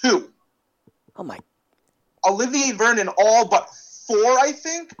but 2. Oh my, Olivier Vernon all but 4, I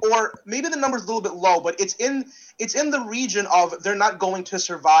think, or maybe the number's a little bit low, but it's in the region of they're not going to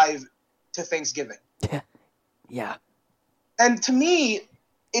survive to Thanksgiving. yeah, And to me,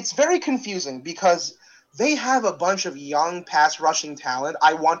 it's very confusing because they have a bunch of young pass rushing talent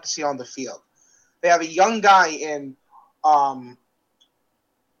I want to see on the field. They have a young guy um,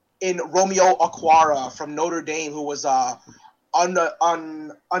 in Romeo Aquara from Notre Dame who was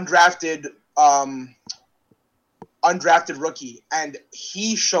undrafted undrafted rookie, and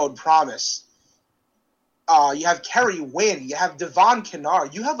he showed promise. You have Kerry Wynn, you have Devon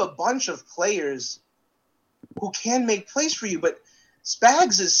Kennard, you have a bunch of players who can make plays for you, but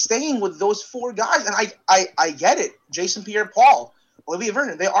Spags is staying with those 4 guys, and I get it. Jason Pierre-Paul, Olivia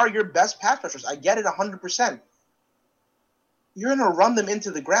Vernon, they are your best pass rushers. I get it 100%. You're going to run them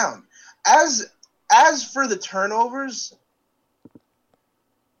into the ground. As for the turnovers,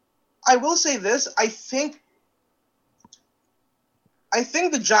 I will say this. I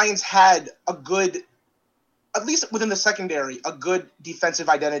think the Giants had a good, at least within the secondary, a good defensive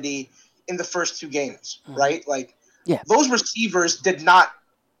identity in the first 2 games, right? Like, yeah, those receivers did not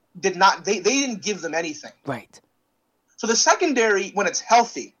they didn't give them anything. right. So the secondary, when it's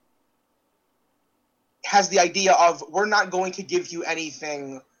healthy, has the idea of we're not going to give you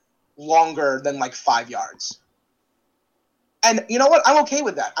anything longer than like 5 yards. And you know what? I'm okay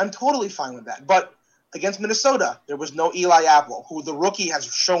with that. I'm totally fine with that. But against Minnesota, there was no Eli Apple, who the rookie has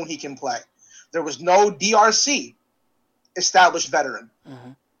shown he can play. There was no DRC, established veteran.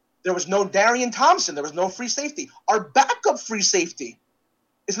 Mm-hmm. There was no Darian Thompson. There was no free safety. Our backup free safety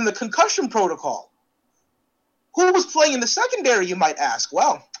is in the concussion protocol. Who was playing in the secondary, you might ask?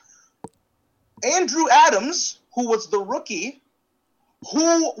 Well, Andrew Adams, who was the rookie,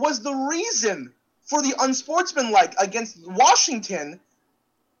 who was the reason for the unsportsmanlike against Washington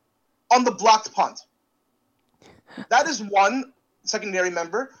on the blocked punt. That is one secondary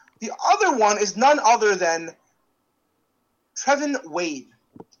member. The other one is none other than Trevin Wade.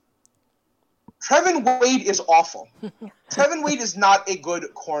 Trevin Wade is awful. Trevin Wade is not a good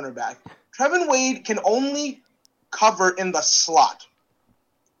cornerback. Trevin Wade can only cover in the slot.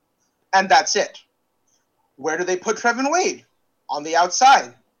 And that's it. Where do they put Trevin Wade? On the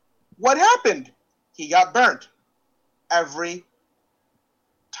outside. What happened? He got burnt. Every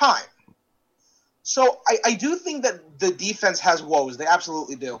time. So I do think that the defense has woes. They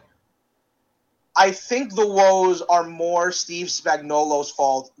absolutely do. I think the woes are more Steve Spagnuolo's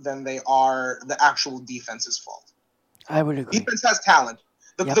fault than they are the actual defense's fault. I would agree. Defense has talent.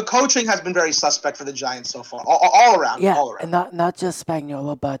 Yep. The coaching has been very suspect for the Giants so far, all around. Yeah, All around. and not just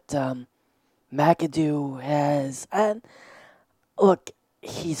Spagnuolo, but McAdoo has, and look,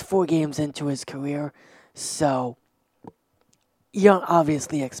 he's 4 games into his career, so you don't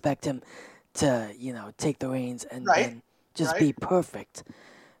obviously expect him to, take the reins and Right, then just right. be perfect.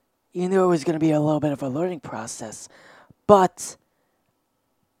 You knew it was going to be a little bit of a learning process, but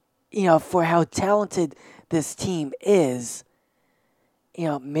for how talented this team is,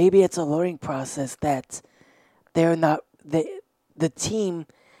 maybe it's a learning process that they're not the team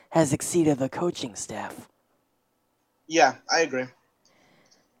has exceeded the coaching staff. Yeah, I agree.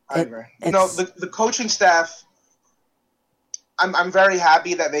 I It agree. it's The coaching staff. I'm very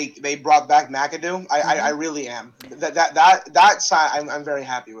happy that they brought back McAdoo. I mhm. really am. That side I'm very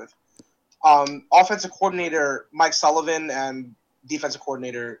happy with. Offensive coordinator Mike Sullivan and defensive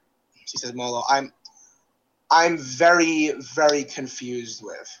coordinator Cesar Molo. I'm very very confused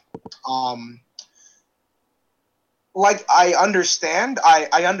with. Um, like I understand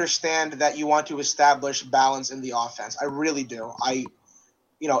that you want to establish balance in the offense. I really do.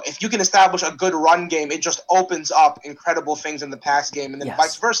 If you can establish a good run game, it just opens up incredible things in the pass game, and then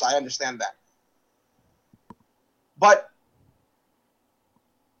vice Yes, versa. I understand that, but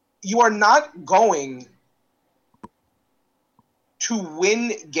you are not going to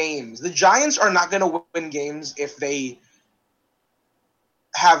win games. The Giants are not going to win games if they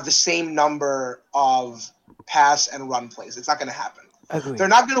have the same number of pass and run plays. It's not going to happen. They're agreed.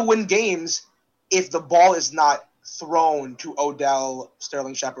 not going to win games if the ball is not thrown to Odell,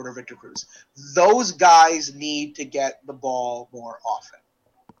 Sterling Shepard, or Victor Cruz. Those guys need to get the ball more often.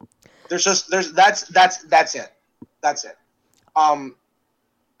 That's it. That's it. Um,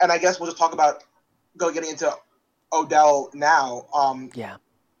 and I guess we'll just talk about getting into Odell now. Yeah,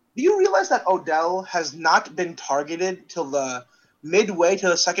 Do you realize that Odell has not been targeted till the midway to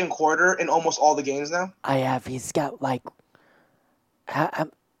the second quarter in almost all the games now? I have. He's got like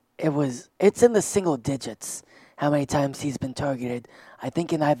it's in the single digits how many times he's been targeted. I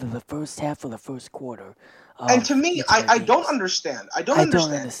think in either the first half or the first quarter And to of me, each of their I don't games. understand. I don't I don't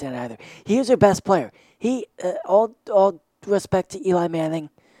understand. understand either. He is their best player. He all respect to Eli Manning.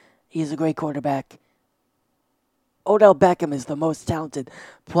 He's a great quarterback. Odell Beckham is the most talented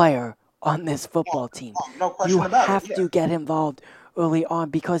player on this Oh, football team. no You question about it. have Yeah. to get involved early on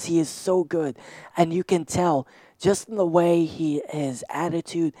because he is so good. And you can tell just in the way his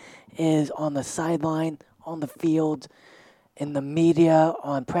attitude is on the sideline, on the field, in the media,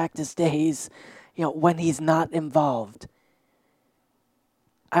 on practice days, when he's not involved.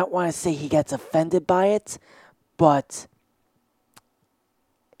 I don't want to say he gets offended by it, but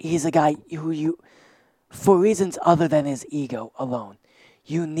he's a guy who for reasons other than his ego alone,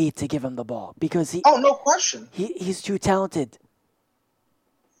 you need to give him the ball because Oh, no question. he's too talented.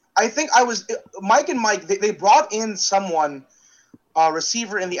 I think I was Mike and Mike. They brought in someone, a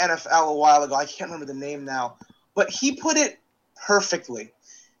receiver in the NFL a while ago. I can't remember the name now, but he put it perfectly.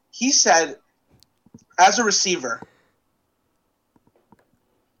 He said, as a receiver,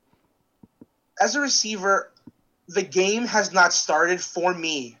 as a receiver, the game has not started for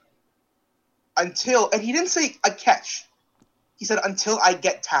me until, and he didn't say a catch. He said until I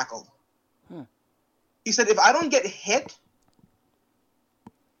get tackled. Hmm. He said if I don't get hit,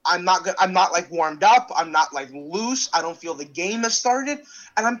 I'm not like warmed up. I'm not like loose. I don't feel the game has started.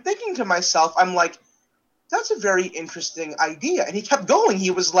 And I'm thinking to myself, I'm like, that's a very interesting idea. And he kept going. He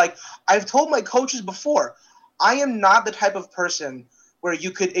was like, I've told my coaches before, I am not the type of person where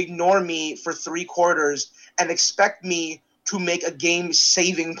you could ignore me for 3 quarters and expect me to make a game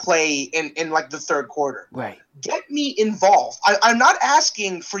saving play in like the third quarter. Right. Get me involved. I'm not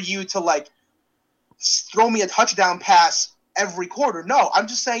asking for you to like throw me a touchdown pass every quarter. No, I'm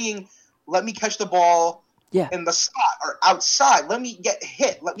just saying let me catch the ball Yeah. in the slot or outside. Let me get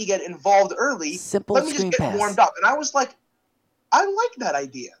hit. Let me get involved early. Simple Let me just screen get pass. warmed up. And I was like, I like that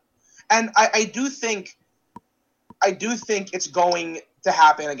idea. And I do think it's going to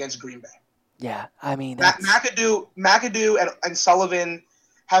happen against Green Bay. Yeah. I mean that's McAdoo and Sullivan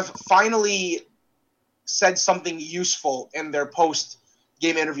have finally said something useful in their post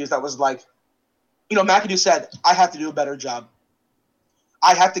game interviews that was like, McAdoo said, I have to do a better job.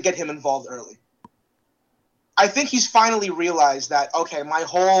 I have to get him involved early. I think he's finally realized that, okay, my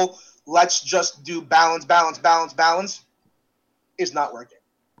whole let's just do balance, balance, balance, balance is not working.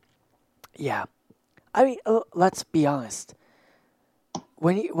 yeah. I mean, let's be honest.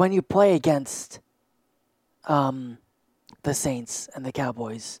 When you play against um, the Saints and the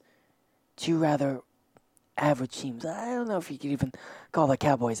Cowboys, two rather average teams. I don't know if you could even call the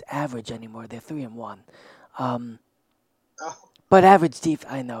Cowboys average anymore. They're 3-1. Um, Oh, but average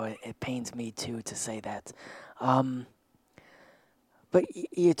I know it pains me too to say that. Um, But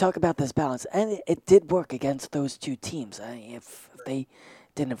you talk about this balance, and it did work against those two teams. I mean, if they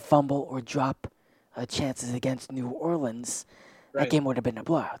didn't fumble or drop chances against New Orleans, that Right. game would have been a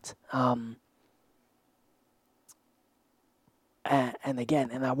blowout. And again,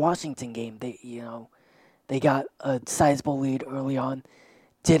 in that Washington game, they got a sizable lead early on,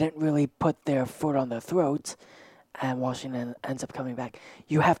 didn't really put their foot on their throat, and Washington ends up coming back.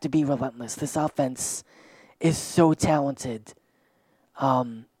 You have to be relentless. This offense is so talented,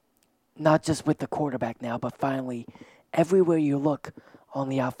 not just with the quarterback now, but finally, everywhere you look on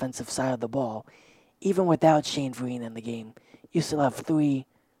the offensive side of the ball, even without Shane Vereen in the game, you still have three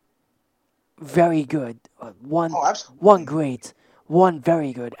very good, Oh, one absolutely. great, one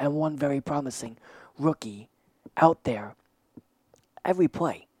very good, and one very promising rookie out there every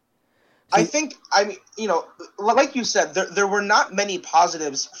play. I So think, I mean, like you said, there were not many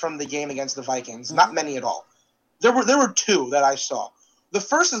positives from the game against the Vikings. mhm, Not many at all. There were two that I saw. The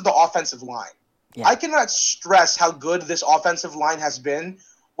first is the offensive line. yeah, I cannot stress how good this offensive line has been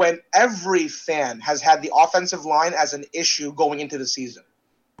when every fan has had the offensive line as an issue going into the season.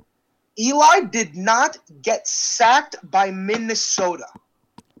 Eli did not get sacked by Minnesota.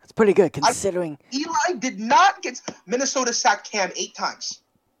 it's pretty good I, considering. Eli did not get Minnesota sacked Cam 8 times.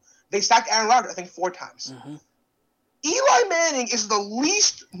 They sacked Aaron Rodgers, I think, 4 times. Mhm. Eli Manning is the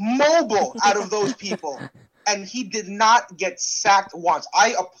least mobile out of those people, and he did not get sacked once. I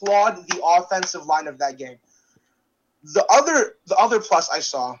applaud the offensive line of that game. The other plus I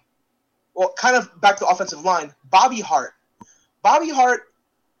saw, well, kind of back to the offensive line, Bobby Hart. Bobby Hart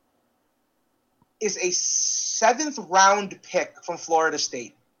is a seventh round pick from Florida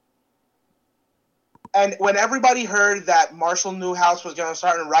State. And when everybody heard that Marshall Newhouse was going to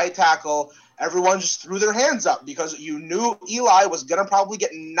start in right tackle, everyone just threw their hands up because you knew Eli was going to probably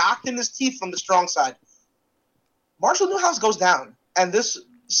get knocked in his teeth from the strong side. Marshall Newhouse goes down, and this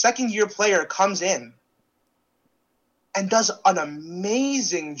second-year player comes in and does an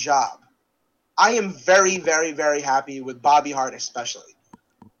amazing job. I am very, very, very happy with Bobby Hart especially.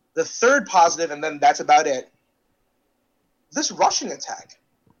 The third positive, and then that's about it, this rushing attack.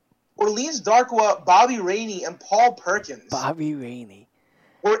 Orleans Darkwa, Bobby Rainey, and Paul Perkins Bobby Rainey.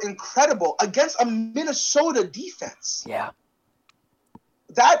 were incredible against a Minnesota defense. Yeah.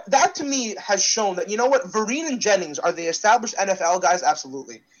 That to me has shown that, you know what, Vereen and Jennings are the established NFL guys,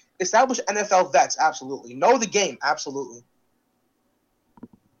 absolutely. Established NFL vets, absolutely. Know the game, absolutely.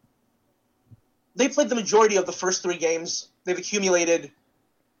 They played the majority of the first 3 games. They've accumulated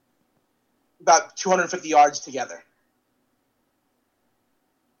about 250 yards together.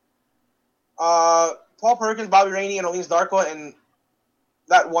 Paul Perkins, Bobby Rainey, and Orleans Darkwa in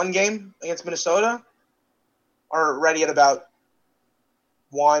that one game against Minnesota are ready at about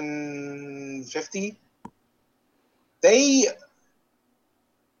 150.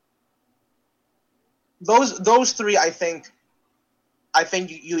 Those three, I think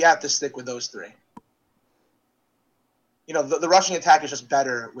you have to stick with those three. The rushing attack is just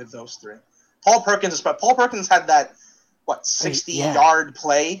better with those three. Paul Perkins had that 60 Yeah. yard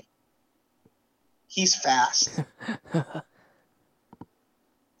play. He's fast.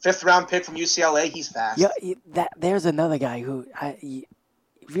 5th round pick from UCLA. He's fast. Yeah, there's another guy who,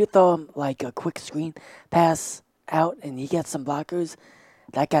 if you throw him like a quick screen pass out and he gets some blockers,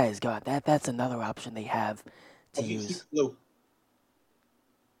 that guy is gone. That's another option they have to He use. flew.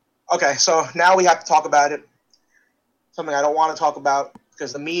 Okay, so now we have to talk about it. Something I don't want to talk about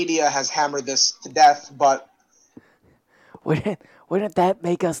because the media has hammered this to death, but Wouldn't that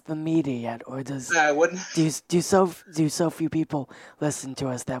make us the media yet, or does I wouldn't. do so few people listen to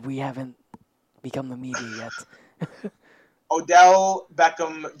us that we haven't become the media yet? Odell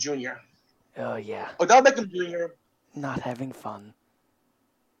Beckham Jr. Oh yeah, Odell Beckham Jr. not having fun.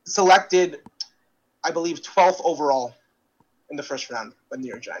 selected, I believe, 12th overall in the first round by the New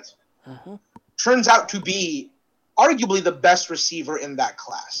York Giants. Mm-hmm. Turns out to be arguably the best receiver in that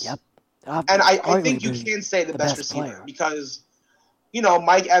class. Yep. And I think you can say the best receiver player. because,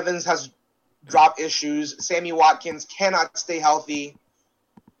 Mike Evans has drop issues. Sammy Watkins cannot stay healthy.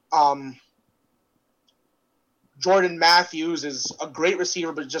 Jordan Matthews is a great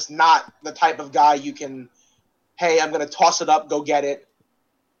receiver, but just not the type of guy you can, hey, I'm going to toss it up, go get it.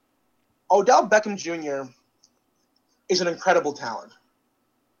 Odell Beckham Jr. is an incredible talent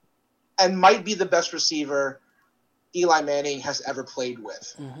and might be the best receiver Eli Manning has ever played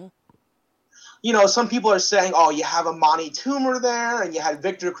with. Mm-hmm. Some people are saying, oh, you have Amani Toomer there and you had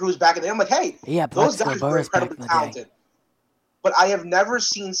Victor Cruz back in the day. I'm like, hey, Yeah, those Plexico guys were Burress back incredibly in the talented. day. But I have never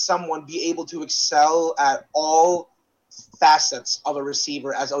seen someone be able to excel at all facets of a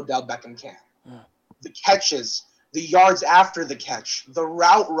receiver as Odell Beckham can. Mm. The catches, the yards after the catch, the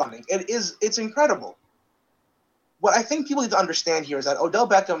route running. It's incredible. What I think people need to understand here is that Odell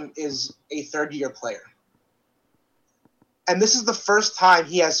Beckham is a third-year player. And this is the first time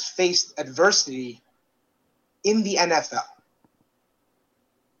he has faced adversity in the NFL.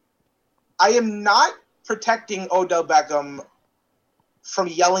 I am not protecting Odell Beckham from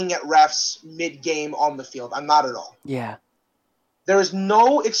yelling at refs mid-game on the field. I'm not at all. Yeah. There is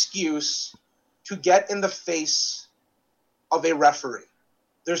no excuse to get in the face of a referee.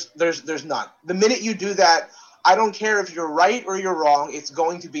 There's none. The minute you do that, I don't care if you're right or you're wrong, it's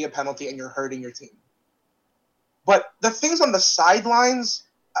going to be a penalty and you're hurting your team. But the things on the sidelines,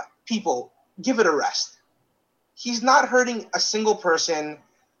 people, give it a rest. He's not hurting a single person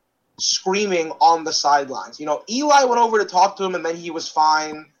screaming on the sidelines. Eli went over to talk to him, and then he was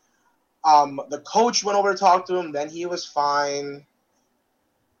fine. The coach went over to talk to him, then he was fine.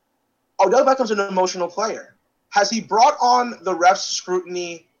 Odell Beckham's an emotional player. Has he brought on the refs'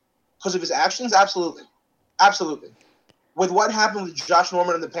 scrutiny because of his actions? Absolutely. Absolutely. With what happened with Josh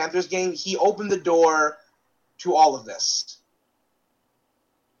Norman in the Panthers game, he opened the door to all of this.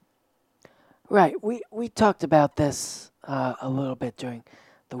 Right. We talked about this a little bit during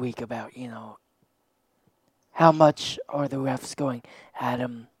the week about, how much are the refs going at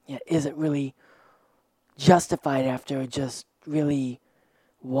him? Is it really justified after just really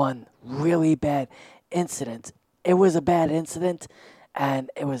one really bad incident? It was a bad incident,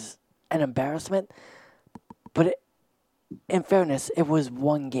 and it was an embarrassment. But in fairness, it was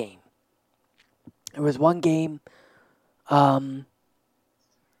one game. It was one game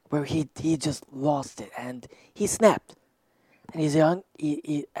where he just lost it, and he snapped. And he's young.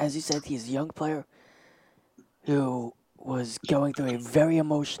 He, as you said, he's a young player who was going through a very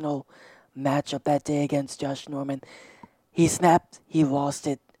emotional matchup that day against Josh Norman. He snapped, he lost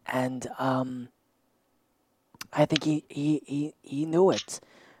it, and I think he knew it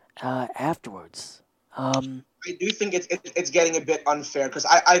afterwards. I do think it's getting a bit unfair because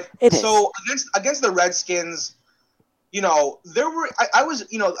It so is. against the Redskins, I was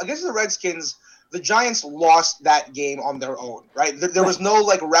against the Redskins. The Giants lost that game on their own, right? There was no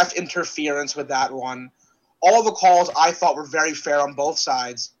ref interference with that one. All the calls I thought were very fair on both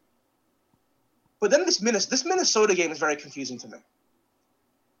sides. But then this Minnesota game is very confusing to me.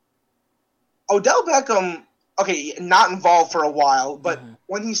 Odell Beckham, okay, not involved for a while, but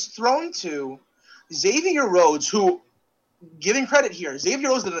when he's thrown to Xavier Rhodes, who, giving credit here, Xavier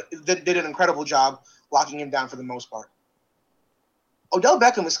Rhodes did an incredible job locking him down for the most part. Odell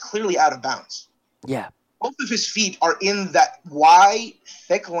Beckham is clearly out of bounds. Yeah. Both of his feet are in that wide,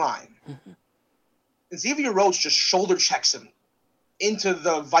 thick line. And Xavier Rhodes just shoulder checks him into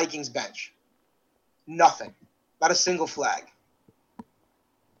the Vikings bench. Nothing. Not a single flag.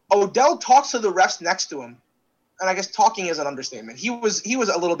 Odell talks to the refs next to him, and I guess talking is an understatement. He was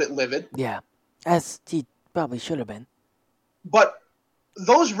a little bit livid. Yeah, as he probably should have been. But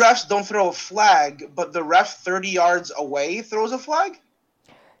those refs don't throw a flag, but the ref 30 yards away throws a flag?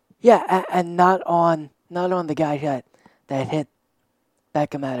 Yeah, and not on the guy that hit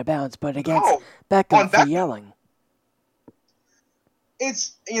Beckham out of bounds, but against Beckham for yelling.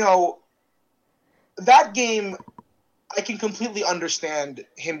 It's, that game, I can completely understand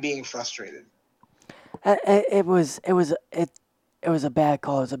him being frustrated. It was a bad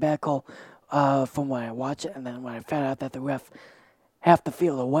call. It was a bad call from when I watched it, and then when I found out that the ref half the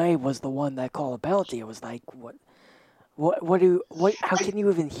field away was the one that called a penalty, it was like, how can you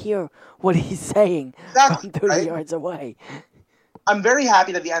even hear what he's saying from 30 yards away? I'm very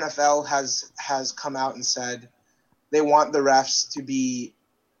happy that the NFL has come out and said they want the refs to be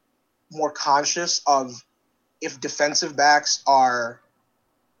more conscious of if defensive backs are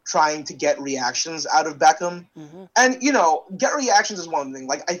trying to get reactions out of Beckham. And, get reactions is one thing.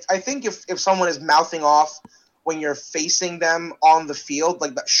 I think if someone is mouthing off when you're facing them on the field,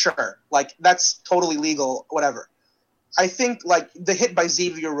 sure. That's totally legal, whatever. I think, the hit by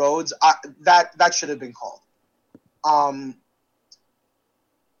Xavier Rhodes, that should have been called.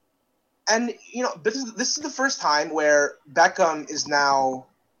 And, this is the first time where Beckham is now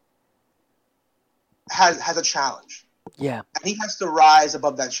has a challenge. Yeah. And he has to rise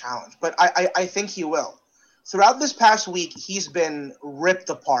above that challenge. But I think he will. Throughout this past week, he's been ripped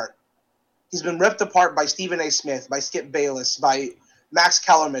apart. He's been ripped apart by Stephen A. Smith, by Skip Bayless, by Max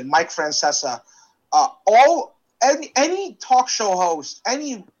Kellerman, Mike Francesa. Any talk show host,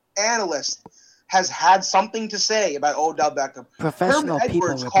 any analyst has had something to say about Odell Beckham. Professional Herm people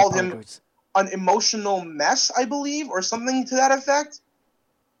Edwards called him reporters. An emotional mess, I believe, or something to that effect.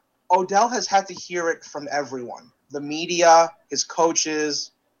 Odell has had to hear it from everyone. The media, his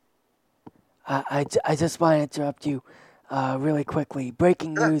coaches. I just want to interrupt you really quickly.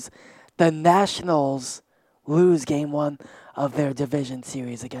 Breaking Sure. news: the Nationals lose Game 1 of their division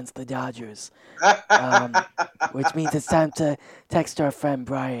series against the Dodgers, um, which means it's time to text our friend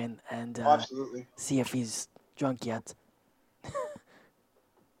Brian and Absolutely. see if he's drunk yet.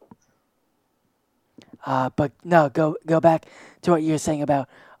 But no, go back to what you were saying about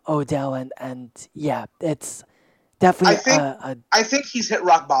Odell and yeah, it's I definitely think I think he's hit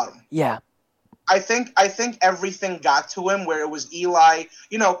rock bottom. yeah. I think everything got to him where it was Eli.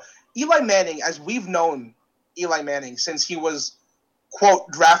 Eli Manning, as we've known Eli Manning since he was quote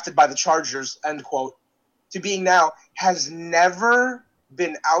drafted by the Chargers end quote to being now has never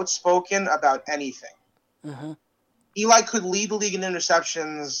been outspoken about anything. Mm-hmm. Eli could lead the league in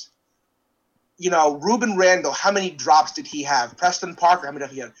interceptions. Ruben Randall, how many drops did he have? Preston Parker, how many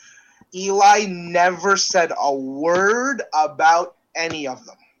did he have? Eli never said a word about any of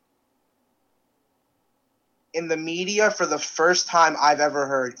them. In the media, for the first time I've ever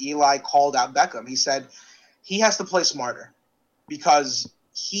heard, Eli called out Beckham. He said he has to play smarter because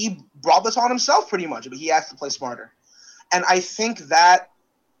he brought this on himself pretty much, but he has to play smarter. And I think that,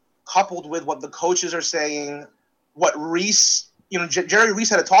 coupled with what the coaches are saying, what Reese, Jerry Reese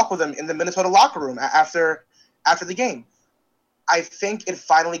had a talk with him in the Minnesota locker room after the game. I think it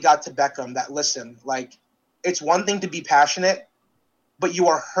finally got to Beckham that, listen, like, it's one thing to be passionate, but you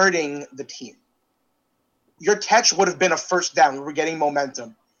are hurting the team. Your catch would have been a first down. We were getting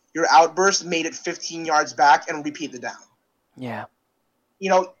momentum. Your outburst made it 15 yards back and repeat the down. Yeah.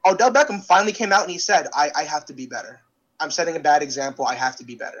 Odell Beckham finally came out and he said, I have to be better. I'm setting a bad example. I have to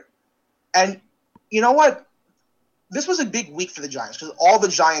be better. And you know what? This was a big week for the Giants because all the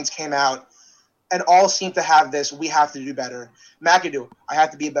Giants came out and all seemed to have this, we have to do better. McAdoo, I have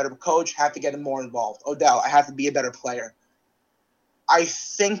to be a better coach, have to get him more involved. Odell, I have to be a better player. I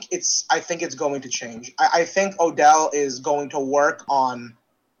think it's going to change. I think Odell is going to work on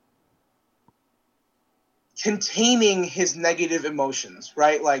containing his negative emotions,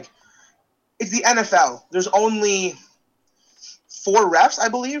 right? Like, it's the NFL. There's only 4 refs, I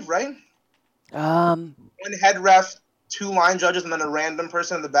believe, right? Um, One head ref, 2 line judges, and then a random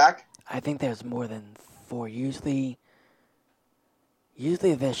person in the back. I think there's more than 4. Usually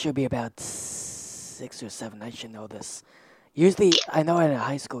there should be about 6 or 7. I should know this. Usually, I know in a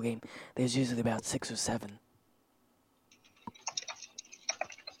high school game, there's usually about 6 or 7.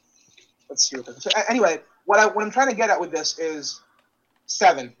 Let's see. So anyway, what I'm trying to get at with this is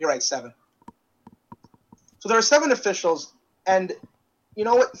 7. You're right, 7. So there are 7 officials, and you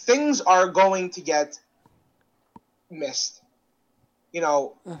know what? Things are going to get missed.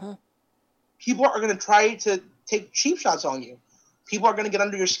 Mm-hmm. People are going to try to take cheap shots on you. People are going to get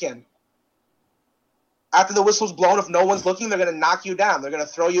under your skin. After the whistle's blown, if no one's looking, they're going to knock you down. They're going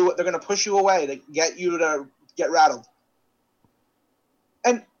to throw you. They're going to push you away to get you to get rattled.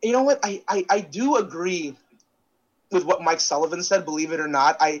 And you know what? I do agree with what Mike Sullivan said. Believe it or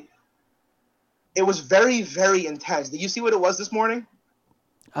not, it was very, very intense. Did you see what it was this morning?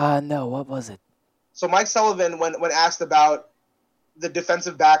 No, what was it? So Mike Sullivan, when asked about the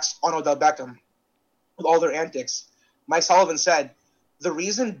defensive backs on Odell Beckham with all their antics, Mike Sullivan said the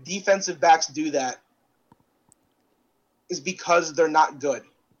reason defensive backs do that is because they're not good.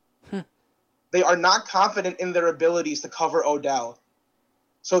 They are not confident in their abilities to cover Odell.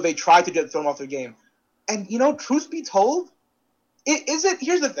 So they try to get thrown off their game. And, truth be told, here's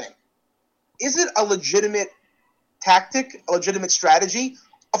the thing. Is it a legitimate tactic, a legitimate strategy?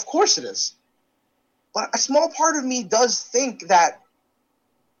 Of course it is. But a small part of me does think that,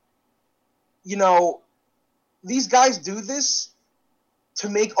 these guys do this to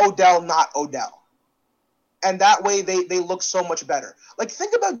make Odell not Odell. And that way they look so much better. Like,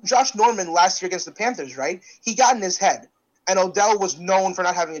 think about Josh Norman last year against the Panthers, right? He got in his head. And Odell was known for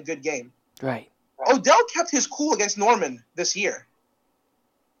not having a good game. Right. Odell kept his cool against Norman this year.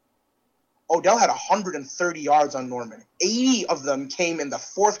 Odell had 130 yards on Norman. 80 of them came in the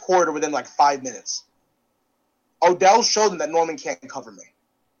fourth quarter within like 5 minutes. Odell showed them that Norman can't cover me.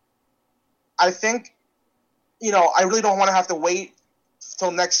 I think, I really don't want to have to wait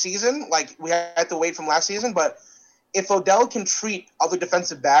till next season. Like, we had to wait from last season. But if Odell can treat other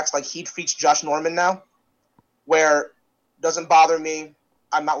defensive backs like he treats Josh Norman now, where doesn't bother me,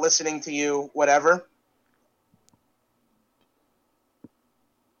 I'm not listening to you, whatever,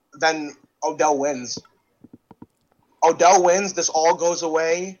 then Odell wins. Odell wins, this all goes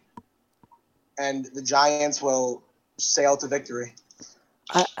away, and the Giants will sail to victory.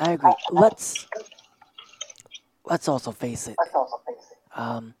 I agree. Let's also face it.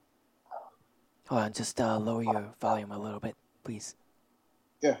 Hold on, just lower your volume a little bit, please.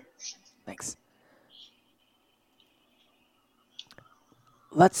 Yeah. Thanks.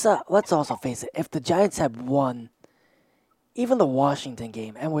 let's also face it. If the Giants had won even the Washington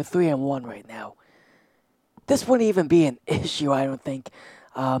game, and we're 3-1 right now, this wouldn't even be an issue. I don't think.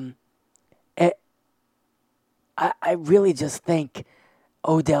 Um, it, I really just think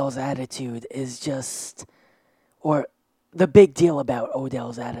Odell's attitude is just, or the big deal about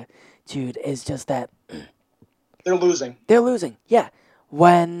Odell's attitude is just that They're losing. they're losing. Yeah,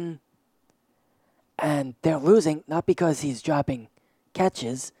 when and they're losing not because he's dropping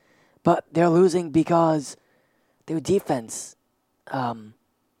catches, but they're losing because their defense Ryan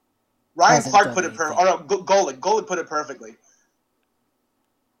hasn't Clark done put it anything. Golick put it perfectly.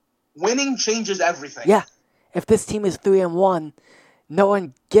 Winning changes everything. Yeah, if this team is 3-1, no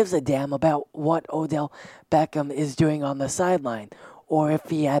one gives a damn about what Odell Beckham is doing on the sideline, or if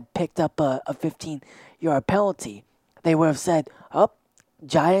he had picked up a 15-yard penalty. They would have said, "Oh,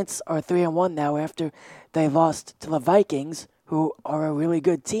 Giants are 3-1 now after they lost to the Vikings, who are a really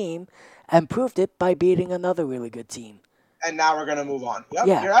good team, and proved it by beating another really good team." And now we're gonna move on. Yep,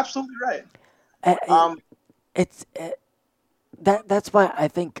 Yeah, you're absolutely right. uh, Um, it's that's why I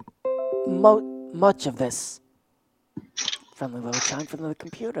think much of this friendly little chime from the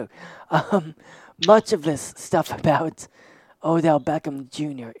computer. Much of this stuff about Odell Beckham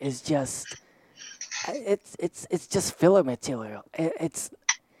Jr. is just it's just filler material. It's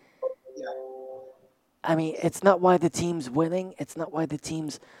yeah, I mean it's not why the team's winning. It's not why the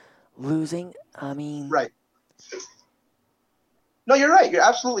team's losing. I mean, right. No, you're right. You're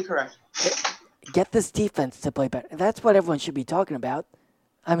absolutely correct. get this defense to play better. That's what everyone should be talking about.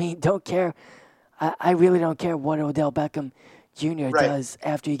 I mean, don't care. I really don't care what Odell Beckham Jr. Right. does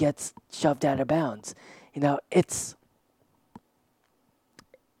after he gets shoved out of bounds. You know, it's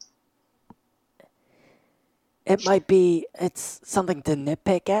something to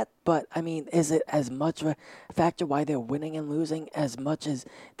nitpick at, but I mean, is it as much of a factor why they're winning and losing as much as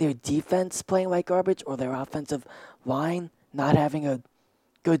their defense playing like garbage or their offensive line not having a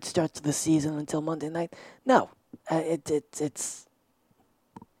good start to the season until Monday night? No, it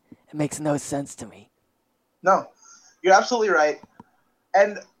makes no sense to me. No, you're absolutely right.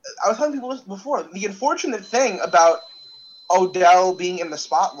 And I was telling people this before. The unfortunate thing about Odell being in the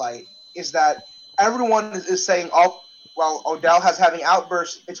spotlight is that everyone is saying, "Oh, well, Odell has having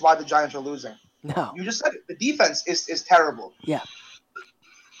outbursts. It's why the Giants are losing." No, You just said it. The defense is terrible. yeah,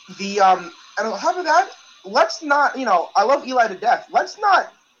 The and on top of that, let's not. I love Eli to death. Let's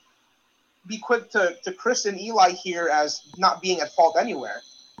not be quick to christen Eli here as not being at fault anywhere.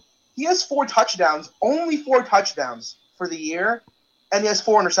 He has 4 touchdowns, only 4 touchdowns for the year, and he has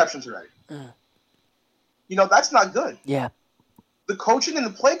 4 interceptions already. mm, That's not good. yeah, The coaching and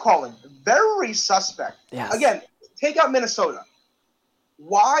the play calling, very suspect. yes. Again, take out Minnesota.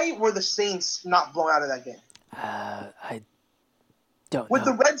 Why were the Saints not blown out of that game? I don't With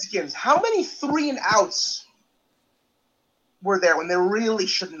know. the Redskins, how many 3-and-outs were there when there really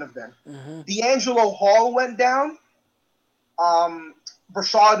shouldn't have been? Mm-hmm. D'Angelo Hall went down.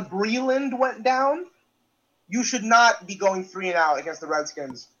 Brashad Breeland went down. You should not be going 3-and-out against the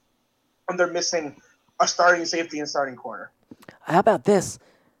Redskins when they're missing a starting safety and starting corner. How about this?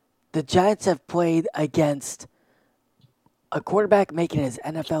 The Giants have played against a quarterback making his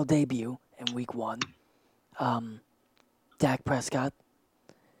NFL debut in Week 1, Dak Prescott.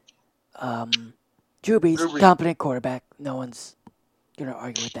 Drew Brees, Drew Brees. competent quarterback. No one's going to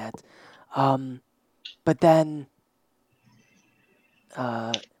argue with that. But then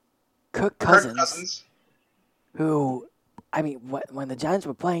Kirk Cousins, who, I mean, when the Giants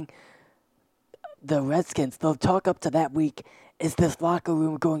were playing the Redskins, they'll talk up to that week, is this locker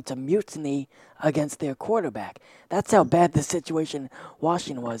room going to mutiny against their quarterback? That's how bad the situation in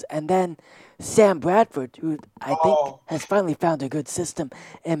Washington was. And then Sam Bradford, who I think has finally found a good system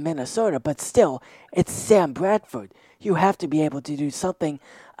in Minnesota, but still, it's Sam Bradford. You have to be able to do something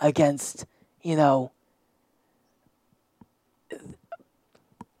against,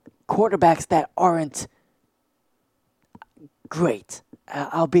 quarterbacks that aren't great.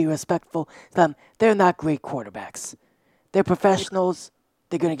 I'll be respectful to them. They're not great quarterbacks. They're professionals.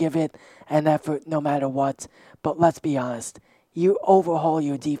 They're going to give it an effort no matter what. But let's be honest. You overhaul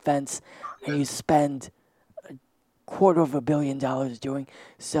your defense and you spend $250 million doing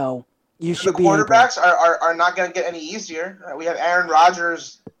so. You should be able. The quarterbacks are not going to get any easier. We have Aaron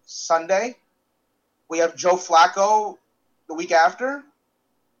Rodgers Sunday. We have Joe Flacco the week after.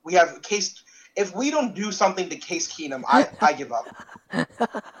 We have Case. If we don't do something to Case Keenum, I give up.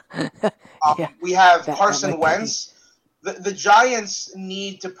 Yeah, we have that Carson might be- Wentz. The Giants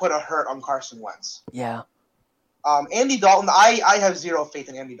need to put a hurt on Carson Wentz. Yeah. Andy Dalton, I have zero faith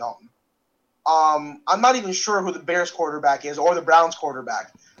in Andy Dalton. I'm not even sure who the Bears quarterback is or the Browns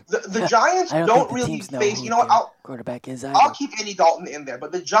quarterback. The Giants I don't think don't the really teams know face. who You know what? their quarterback is I'll either. keep Andy Dalton in there,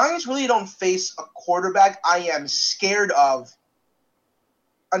 but the Giants really don't face a quarterback I am scared of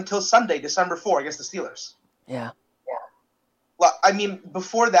until Sunday, December 4th, against the Steelers. Yeah. I mean,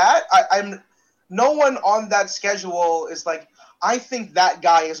 before that, I'm no one on that schedule is like, I think that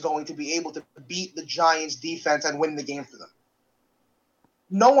guy is going to be able to beat the Giants defense and win the game for them.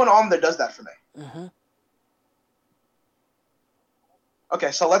 No one on there does that for me. Mm-hmm.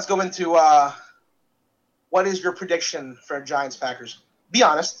 Okay, so let's go into what is your prediction for Giants Packers? Be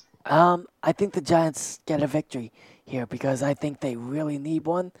honest. I think the Giants get a victory here because I think they really need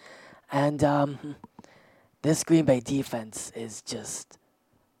one, and this Green Bay defense is just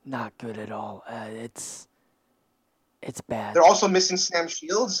not good at all. It's bad. They're also missing Sam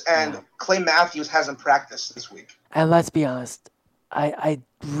Shields, and Yeah. Clay Matthews hasn't practiced this week. And let's be honest, I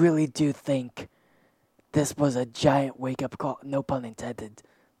really do think this was a giant wake up call. No pun intended,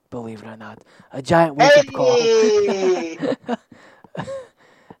 believe it or not. A giant wake up call. Hey!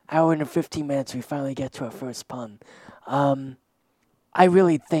 Hour and 15 minutes, we finally get to our first pun. I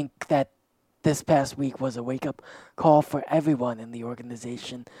really think that this past week was a wake up call for everyone in the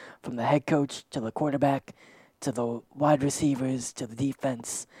organization, from the head coach to the quarterback to the wide receivers to the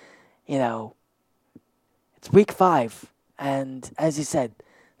defense. You know, it's week 5, and as you said,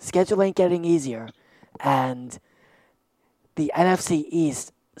 schedule ain't getting easier, and the NFC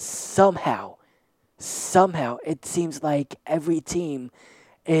East somehow, it seems like every team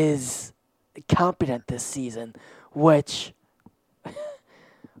is competent this season, which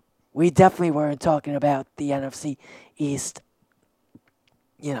we definitely weren't talking about the NFC East,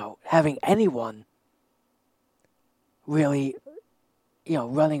 having anyone really,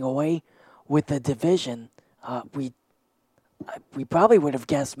 running away with the division. We probably would have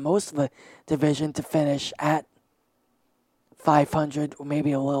guessed most of the division to finish at 500 or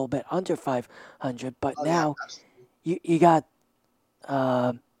maybe a little bit under 500, but Oh yeah, now absolutely. you got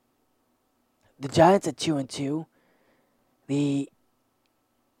uh, the Giants at 2-2, the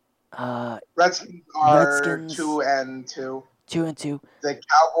Redskins are Redskins 2-2. 2-2, The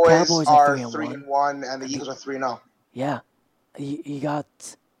Cowboys Cowboys are are 3-1, 3-1, and the and the Eagles are 3-0. yeah, you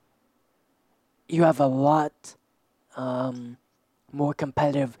have a lot more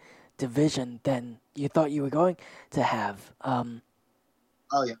competitive division than you thought you were going to have. Oh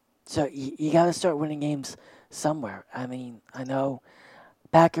yeah. So you got to start winning games somewhere. I mean, I know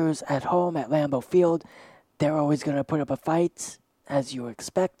Packers at home at Lambeau Field, they're always going to put up a fight, as you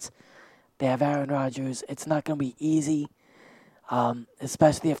expect. They have Aaron Rodgers. It's not going to be easy,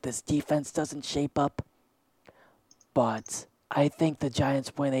 especially if this defense doesn't shape up. But I think the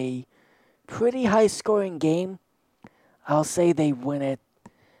Giants win a pretty high scoring game. I'll say they win it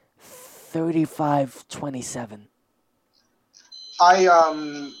 35-27.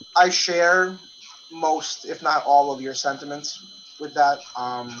 I share most, if not all, of your sentiments with that.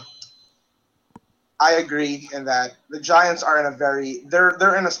 I agree in that the Giants are in a very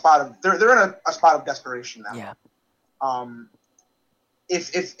they're in a spot of they're in a spot of desperation now. Yeah. Um,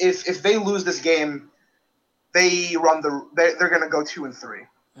 if they lose this game, they're going to go 2-3,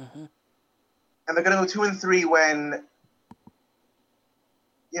 Hmm. and they're going to go 2-3 when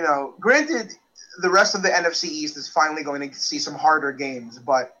granted, the rest of the NFC East is finally going to see some harder games,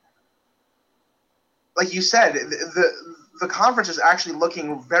 but like you said, the conference is actually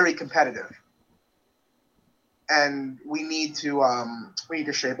looking very competitive, and we need to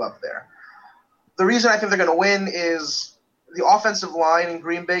shape up there. The reason I think they're going to win is the offensive line in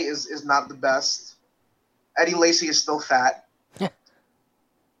Green Bay is not the best. Eddie Lacy is still fat.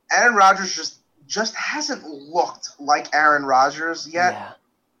 Aaron Rodgers just hasn't looked like Aaron Rodgers yet. Yeah.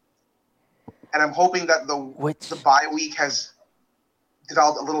 And I'm hoping that the Which bye week has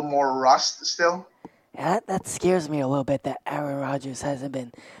developed a little more rust still. that scares me a little bit that Aaron Rodgers hasn't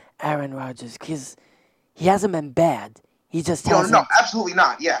been Aaron Rodgers, because he hasn't been bad. He just No, hasn't. absolutely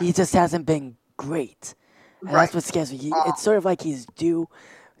not. Yeah, He just hasn't been great, and right. that's what scares me. Um, It's sort of like he's due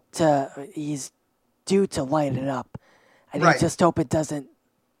to light it up, and you right. just hope it doesn't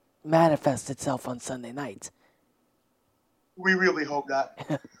manifest itself on Sunday night. We really hope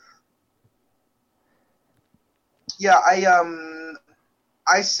that. Yeah,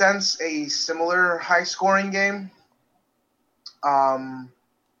 I sense a similar high scoring game.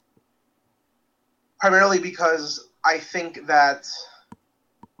 Primarily because I think that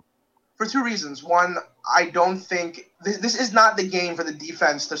for two reasons. One, I don't think this is not the game for the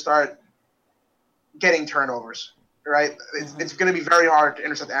defense to start getting turnovers. Right? Hmm. It's going to be very hard to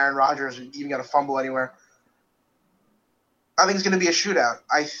intercept Aaron Rodgers or even get a fumble anywhere. I think it's going to be a shootout.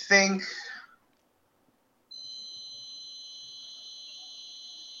 I think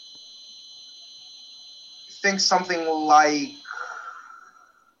think something like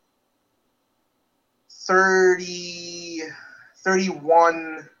 30,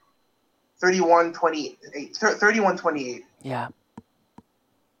 31, 31-28, 31-28. Yeah.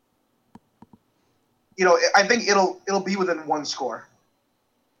 I think it'll be within one score.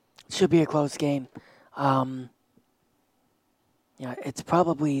 Should be a close game. It's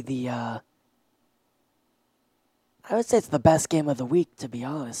probably I would say it's the best game of the week, to be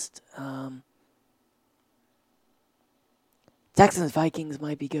honest. Texans Vikings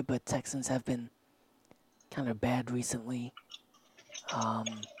might be good, but Texans have been kind of bad recently.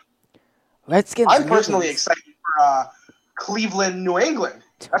 Redskins. I'm personally Ravens. excited for Cleveland, New England.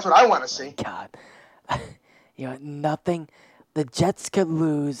 That's what I want to see. God, nothing. The Jets could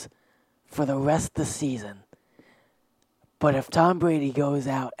lose for the rest of the season, but if Tom Brady goes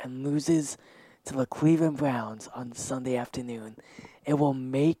out and loses to the Cleveland Browns on Sunday afternoon, it will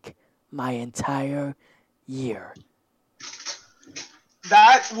make my entire year.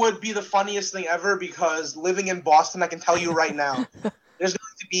 That would be the funniest thing ever, because living in Boston, I can tell you right now, there's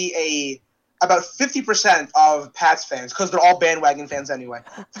going to be about 50% of Pats fans, because they're all bandwagon fans anyway,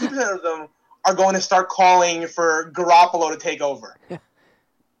 50% of them are going to start calling for Garoppolo to take over.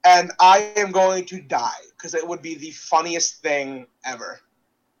 And I am going to die, because it would be the funniest thing ever.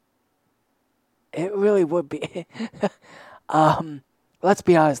 It really would be. Let's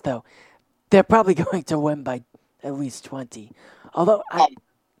be honest, though. They're probably going to win by at least 20. Although,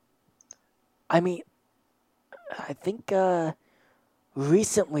 I think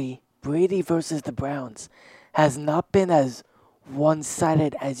recently Brady versus the Browns has not been as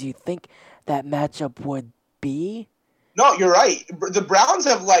one-sided as you think that matchup would be. No, you're right. The Browns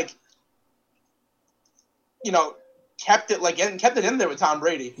have kept it in there with Tom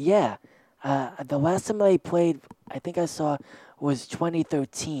Brady. Yeah. The last time they played, I think I saw, was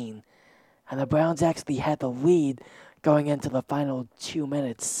 2013. And the Browns actually had the lead going into the final 2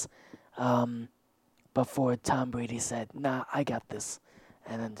 minutes before Tom Brady said, "Nah, I got this,"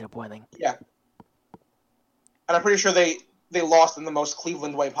 and ended up winning. Yeah. And I'm pretty sure they lost in the most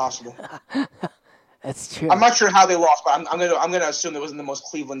Cleveland way possible. That's true. I'm not sure how they lost, but I'm gonna assume it was in the most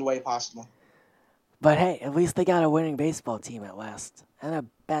Cleveland way possible. But hey, at least they got a winning baseball team at last, and a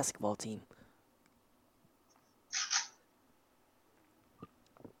basketball team.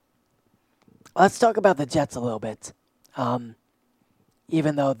 Let's talk about the Jets a little bit.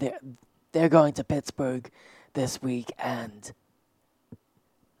 Even though they're going to Pittsburgh this week, and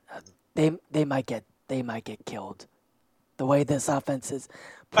they might get killed. The way this offense is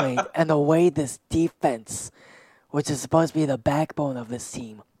played and the way this defense, which is supposed to be the backbone of this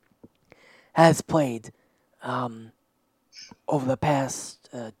team, has played over the past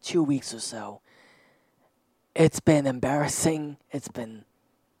 2 weeks or so. It's been embarrassing. It's been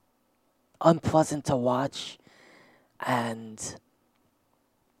unpleasant to watch, and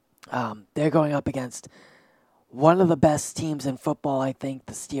they're going up against one of the best teams in football, I think,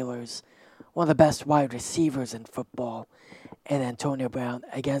 the Steelers, one of the best wide receivers in football, and Antonio Brown,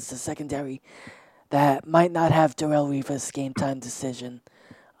 against a secondary that might not have Darrelle Revis' game-time decision.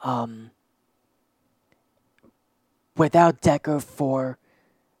 Without Decker for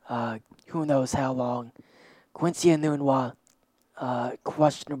who knows how long. Quincy Enunwa,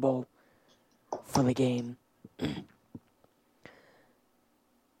 questionable for the game.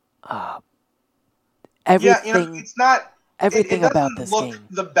 Everything. It's not. Everything it about doesn't this look game.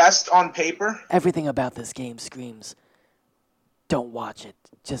 the best on paper. Everything about this game screams, "Don't watch it.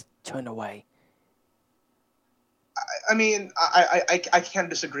 Just turn away." I mean, I can't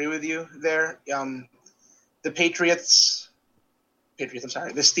disagree with you there. The Patriots. I'm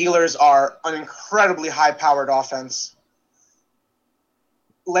sorry. The Steelers are an incredibly high-powered offense.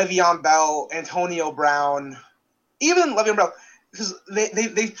 Le'Veon Bell, Antonio Brown, even Le'Veon Bell, because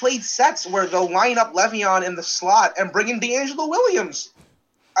they've played sets where they'll line up Le'Veon in the slot and bring in D'Angelo Williams.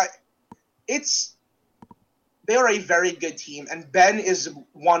 They are a very good team, and Ben is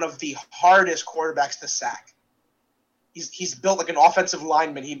one of the hardest quarterbacks to sack. He's built like an offensive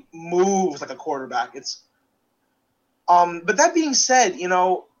lineman. He moves like a quarterback. But that being said,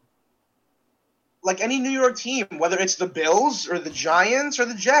 like any New York team, whether it's the Bills or the Giants or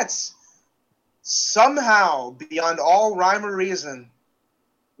the Jets, somehow, beyond all rhyme or reason,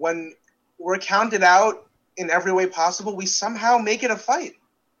 when we're counted out in every way possible, we somehow make it a fight.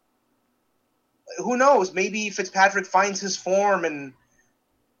 Who knows? Maybe Fitzpatrick finds his form,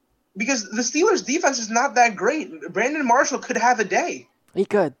 because the Steelers' defense is not that great. Brandon Marshall could have a day. He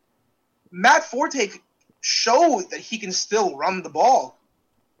could. Matt Forte showed that he can still run the ball.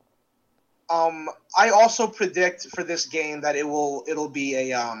 I also predict for this game that it'll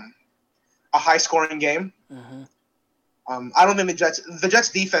be a high-scoring game. Mm-hmm. I don't think the Jets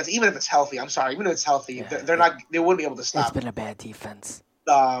defense, even if it's healthy, even if it's healthy, Yeah, they wouldn't be able to it's stop been a bad defense.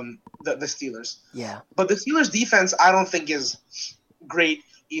 the Steelers. Yeah. But the Steelers defense, I don't think is great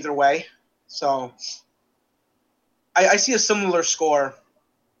either way. So I see a similar score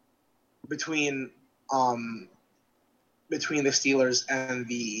between the Steelers and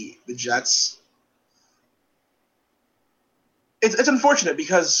the Jets. It's unfortunate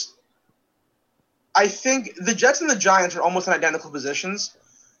because I think the Jets and the Giants are almost in identical positions,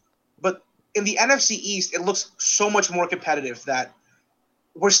 but in the NFC East, it looks so much more competitive that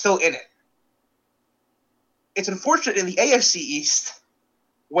we're still in it. It's unfortunate in the AFC East,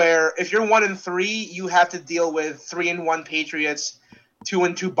 where if you're 1-3, you have to deal with 3-1 Patriots,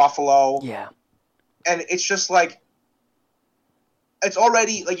 2-2 Buffalo, Yeah. and it's just like it's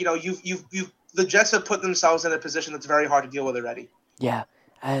already like you've the Jets have put themselves in a position that's very hard to deal with already. Yeah.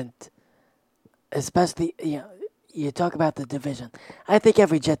 And especially, you talk about the division. I think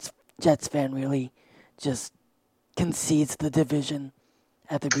every Jets fan really just concedes the division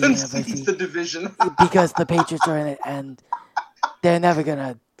at the beginning of Concedes every the division. because the Patriots are in it, and they're never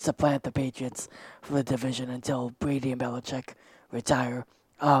gonna supplant the Patriots for the division until Brady and Belichick retire.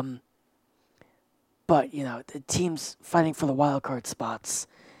 But the teams fighting for the wild card spots,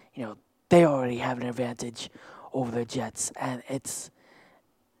 they already have an advantage over the Jets, and it's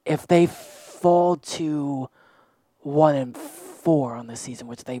if they fall to 1-4 on the season,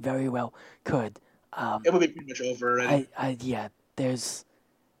 which they very well could. It would be pretty much over already.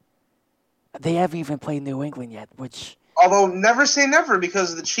 They haven't even played New England yet, which. Although never say never,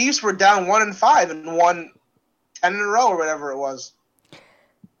 because the Chiefs were down 1-5 and won 10 in a row or whatever it was.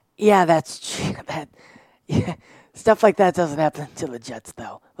 Yeah, that's true. Yeah, stuff like that doesn't happen to the Jets,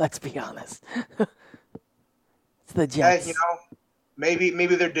 though. Let's be honest. It's the Jets. Hey,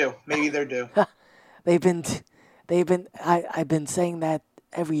 maybe they're due. Maybe they're due. I've been saying that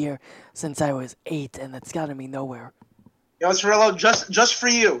every year since I was 8, and it's gotten me nowhere. Cirillo, just for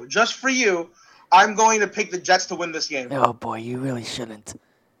you, I'm going to pick the Jets to win this game. Oh boy, you really shouldn't.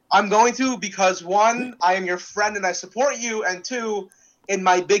 I'm going to because 1, I am your friend and I support you, and 2, in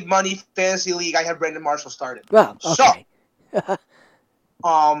my big money fantasy league, I have Brandon Marshall started. Well, okay. So,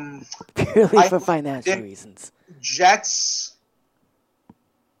 purely for financial reasons. Jets.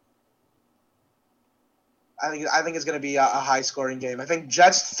 I think it's going to be a high scoring game. I think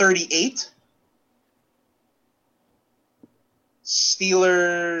Jets 38.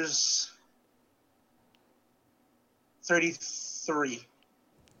 Steelers 33.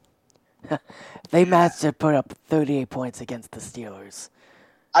 They managed to put up 38 points against the Steelers.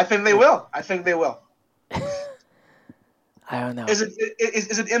 I think they will. I don't know. Is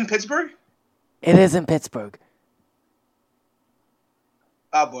it in Pittsburgh? It is in Pittsburgh.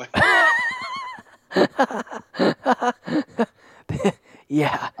 Oh boy.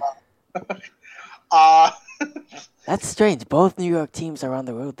 Yeah. That's strange. Both New York teams are on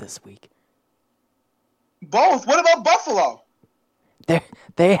the road this week. Both? What about Buffalo?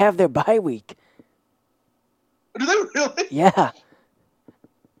 They have their bye week. Do they really? Yeah.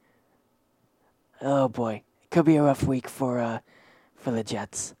 Oh boy, it could be a rough week for the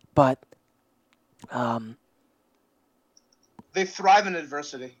Jets, but they thrive in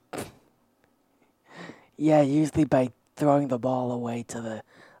adversity. Yeah, usually by throwing the ball away to the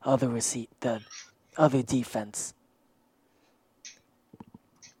other defense.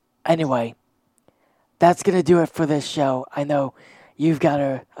 Anyway, that's gonna do it for this show. I know you've got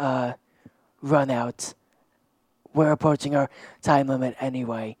to run out. We're approaching our time limit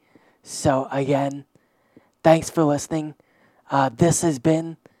anyway. So again, thanks for listening. This has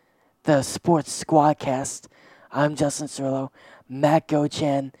been the Sports Sqwadcast. I'm Justin Cirillo. Matt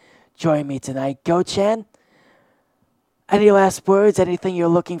Gochan joined me tonight. Gochan, any last words? Anything you're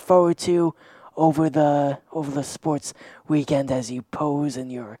looking forward to over the sports weekend as you pose in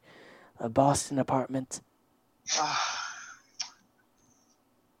your Boston apartment?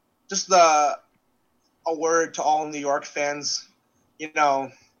 Just a word to all New York fans.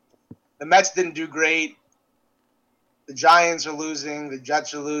 The Mets didn't do great. The Giants are losing. The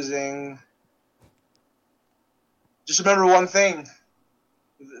Jets are losing. Just remember one thing.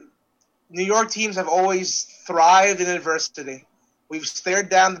 New York teams have always thrived in adversity. We've stared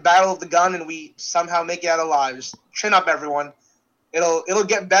down the barrel of the gun and we somehow make it out alive. Just chin up, everyone. It'll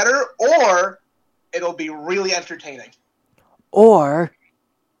get better, or it'll be really entertaining. Or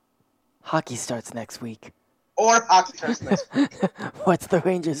hockey starts next week. What's the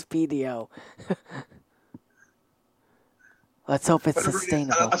Rangers PDO? Let's hope it's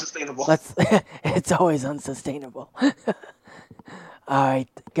sustainable. Unsustainable. It's always unsustainable. All right,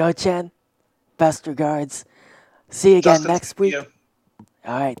 Gochan, Best regards. See you again Justin, next week. yeah,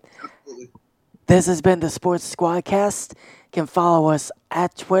 All right. absolutely. This has been the Sports Sqwadcast. You can follow us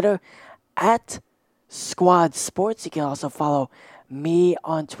at Twitter at Squad Sports. You can also follow me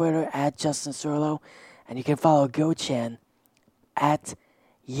on Twitter at Justin Cirillo. And you can follow Gochan at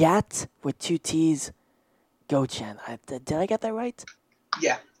Yat with 2 T's Gochan. Did I get that right?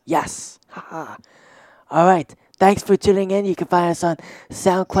 Yeah. Yes. Haha. All right. Thanks for tuning in. You can find us on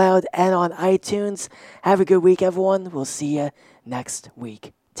SoundCloud and on iTunes. Have a good week, everyone. We'll see you next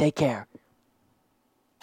week. Take care.